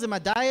minerals, in my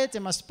diet,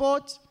 in my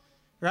sport,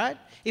 right?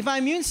 If my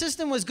immune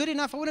system was good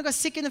enough, I wouldn't have got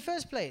sick in the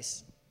first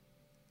place,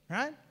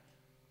 right?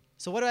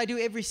 So what do I do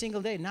every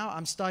single day? Now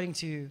I'm starting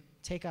to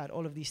take out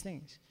all of these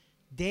things.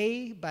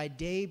 Day by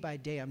day by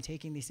day, I'm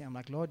taking these things. I'm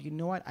like, Lord, you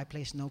know what? I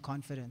place no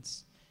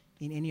confidence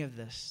in any of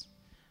this.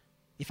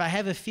 If I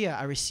have a fear,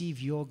 I receive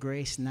your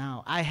grace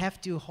now. I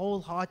have to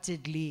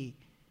wholeheartedly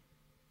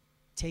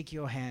take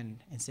your hand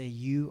and say,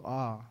 you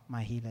are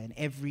my healer. And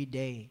every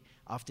day,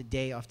 after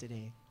day after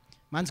day.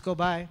 Months go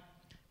by.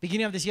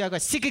 Beginning of this year, I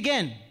got sick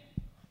again.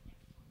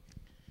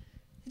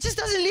 It just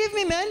doesn't leave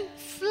me, man.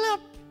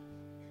 Flop.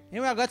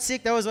 Anyway, I got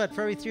sick. That was what,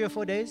 probably 3 or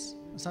 4 days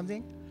or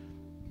something.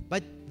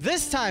 But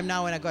this time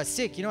now when I got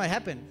sick, you know what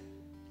happened?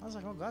 I was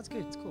like, oh, God's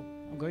good. It's cool.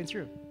 I'm going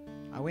through.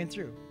 I went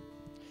through.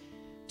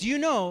 Do you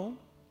know,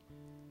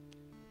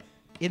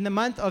 in the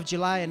month of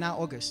July and now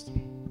August,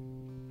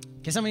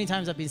 guess how many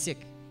times I've been sick?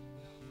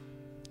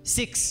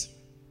 6.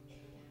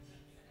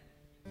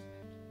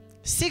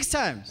 6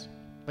 times.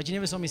 But you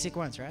never saw me sick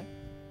once, right?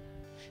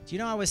 Do you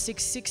know I was sick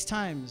 6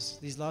 times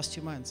these last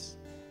 2 months?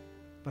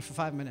 But for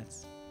 5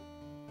 minutes.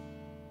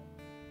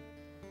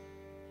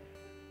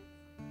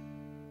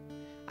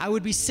 I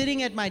would be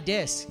sitting at my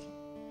desk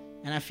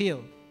and I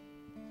feel.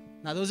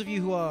 Now those of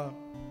you who are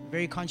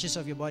very conscious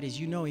of your bodies,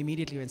 you know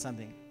immediately when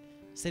something.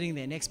 Sitting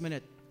there, next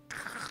minute.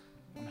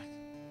 I'm like,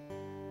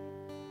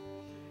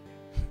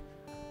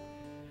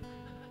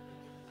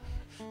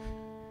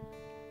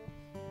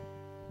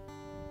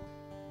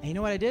 and you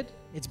know what I did?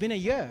 It's been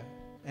a year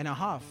and a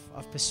half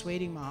of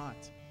persuading my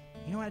heart.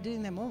 You know what I did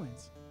in that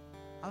moment?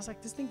 I was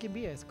like, this thing can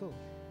be here, it's cool.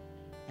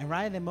 And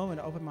right in that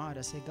moment, I opened my heart.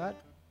 I said, God,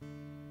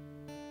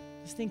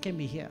 this thing can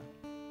be here.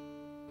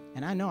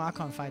 And I know I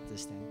can't fight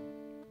this thing.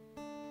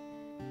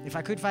 If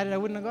I could fight it, I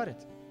wouldn't have got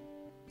it.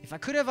 If I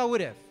could have, I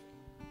would have.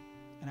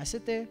 And I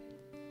sit there,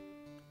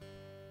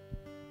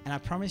 and I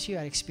promise you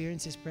I'd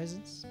experience His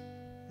presence,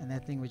 and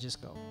that thing would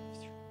just go.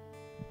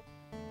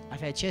 I've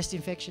had chest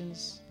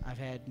infections, I've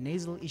had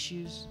nasal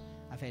issues,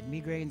 I've had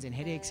migraines and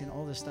headaches and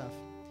all this stuff.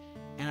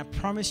 And I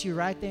promise you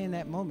right there in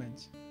that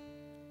moment,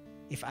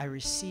 if I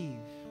receive,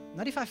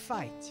 not if I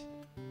fight,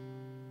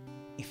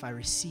 if I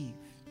receive,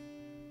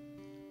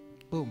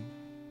 boom,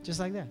 just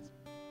like that.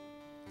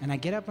 And I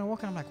get up and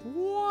walk and I'm like,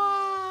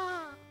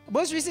 wow.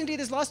 Most recently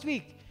this last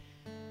week,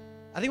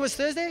 I think it was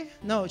Thursday?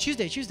 No,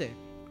 Tuesday.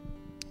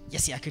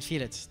 Yes, yeah, I could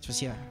feel it. It was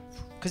here.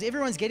 Because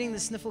everyone's getting the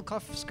sniffle,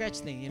 cough, scratch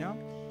thing, you know?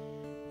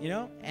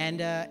 And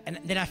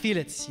then I feel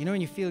it. You know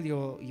when you feel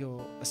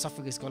your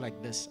esophagus go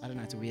like this? I don't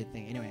know, it's a weird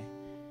thing. Anyway,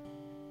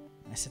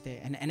 I sit there,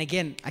 and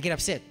again, I get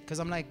upset because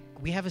I'm like,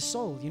 we have a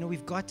soul. You know,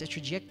 we've got a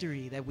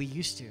trajectory that we're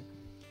used to.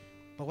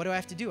 But what do I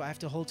have to do? I have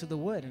to hold to the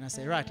word. And I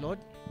say, right, Lord,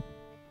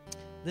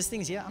 this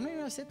thing's here. I'm not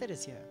even upset that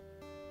it's here.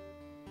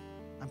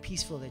 I'm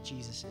peaceful that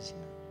Jesus is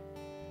here.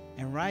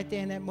 And right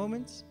there in that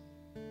moment,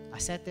 I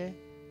sat there,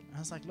 and I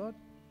was like, Lord,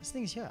 this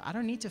thing's here. I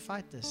don't need to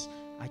fight this.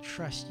 I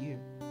trust you.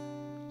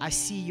 I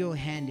see your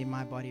hand in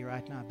my body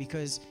right now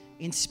because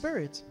in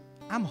spirit,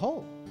 I'm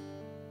whole.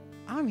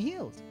 I'm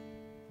healed.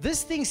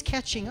 This thing's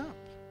catching up.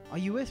 Are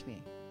you with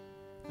me?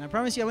 And I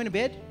promise you, I went to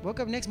bed, woke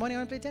up next morning,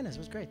 I went to play tennis. It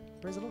was great.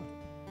 Praise the Lord.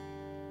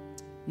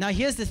 Now,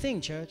 here's the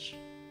thing, church.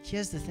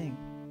 Here's the thing.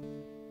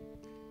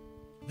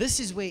 This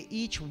is where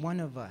each one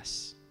of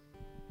us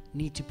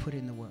need to put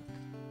in the work.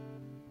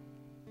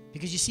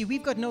 Because you see,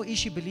 we've got no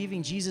issue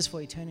believing Jesus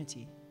for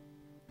eternity.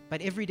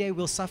 But every day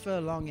we'll suffer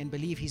along and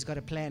believe He's got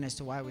a plan as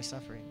to why we're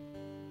suffering.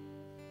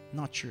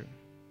 Not true.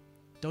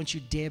 Don't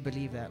you dare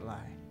believe that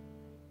lie.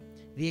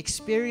 The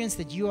experience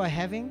that you are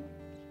having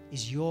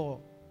is your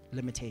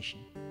limitation.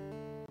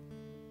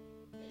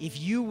 If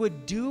you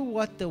would do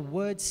what the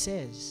Word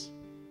says,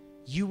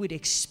 you would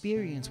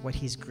experience what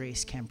His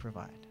grace can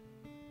provide.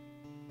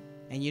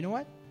 And you know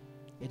what?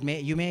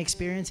 You may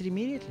experience it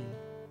immediately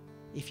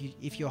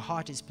if your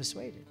heart is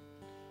persuaded.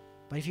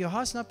 But if your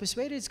heart's not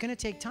persuaded, it's going to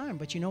take time.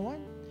 But you know what?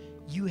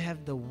 You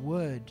have the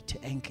Word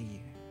to anchor you.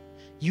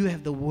 You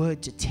have the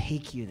Word to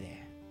take you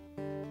there.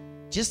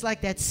 Just like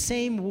that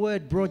same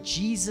Word brought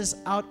Jesus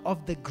out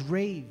of the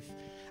grave,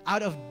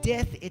 out of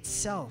death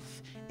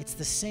itself. It's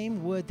the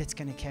same Word that's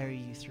going to carry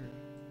you through.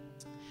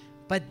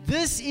 But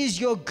this is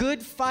your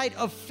good fight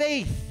of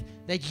faith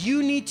that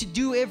you need to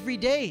do every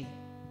day.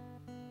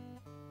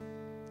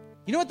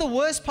 You know what the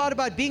worst part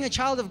about being a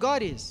child of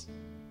God is?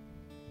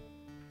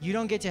 You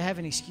don't get to have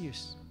an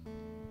excuse.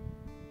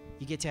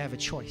 You get to have a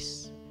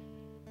choice.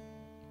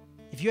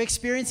 If you're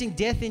experiencing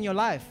death in your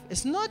life,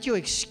 it's not your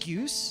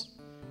excuse.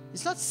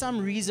 It's not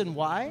some reason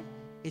why.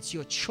 It's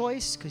your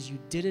choice because you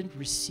didn't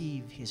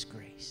receive His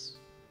grace.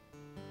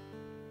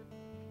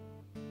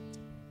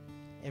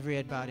 Every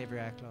head bowed, every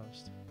eye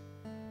closed.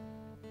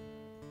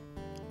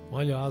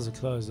 While your eyes are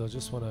closed, I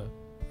just want to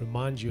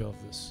remind you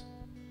of this.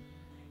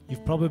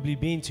 You've probably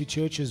been to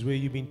churches where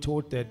you've been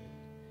taught that,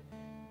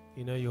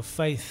 you know, your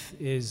faith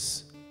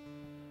is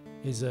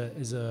a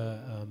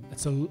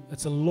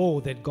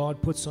law that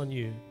God puts on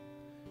you.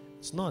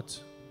 It's not.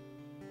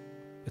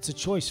 It's a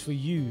choice for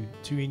you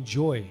to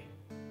enjoy.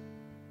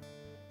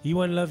 He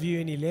won't love you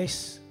any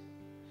less.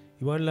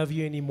 He won't love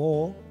you any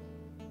more.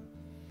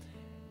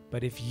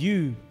 But if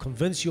you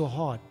convince your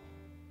heart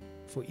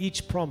for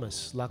each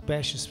promise, like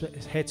Bash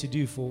has had to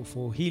do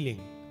for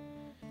healing,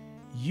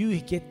 you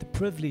get the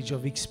privilege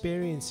of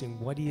experiencing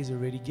what He has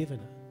already given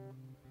her.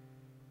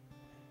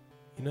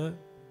 You know,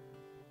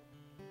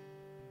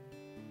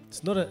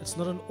 it's not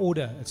an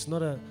order. It's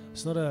not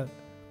a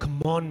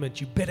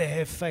commandment. You better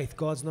have faith.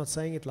 God's not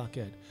saying it like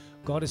that.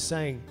 God is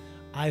saying,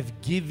 I've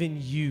given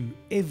you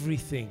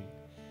everything.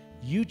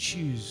 You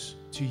choose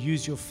to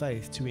use your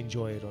faith to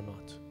enjoy it or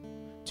not,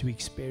 to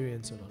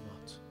experience it or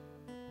not.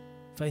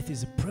 Faith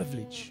is a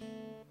privilege.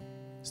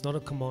 It's not a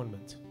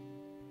commandment.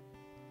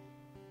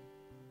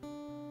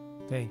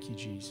 Thank you,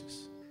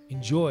 Jesus.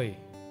 Enjoy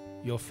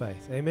your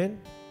faith.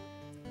 Amen.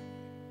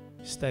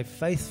 Stay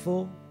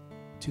faithful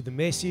to the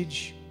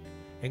message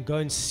and go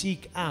and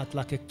seek out,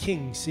 like a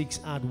king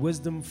seeks out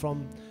wisdom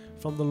from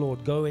the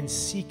Lord. Go and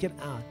seek it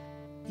out.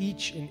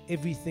 Each and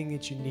everything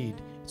that you need,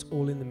 it's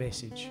all in the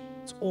message.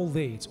 It's all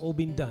there. It's all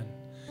been done.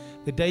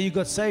 The day you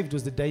got saved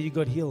was the day you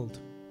got healed.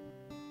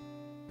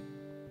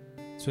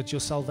 That's what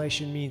your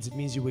salvation means. It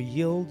means you were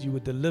healed, you were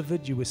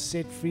delivered, you were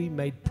set free,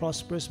 made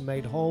prosperous,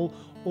 made whole,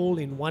 all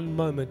in one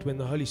moment when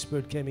the Holy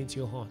Spirit came into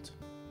your heart.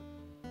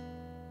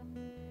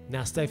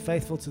 Now stay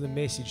faithful to the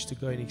message to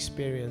go and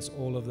experience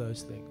all of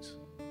those things.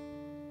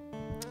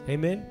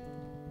 Amen.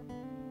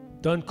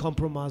 Don't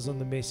compromise on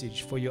the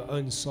message for your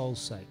own soul's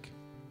sake,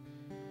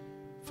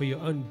 for your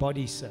own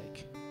body's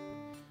sake,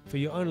 for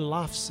your own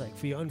life's sake,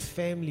 for your own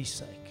family's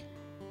sake.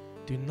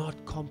 Do not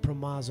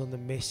compromise on the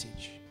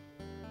message.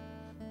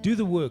 Do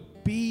the work.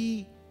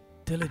 Be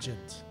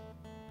diligent.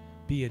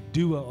 Be a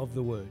doer of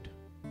the word.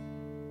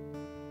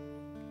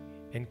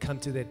 And come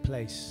to that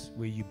place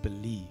where you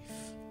believe.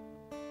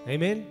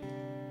 Amen.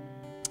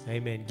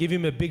 Amen. Give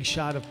him a big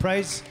shout of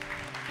praise.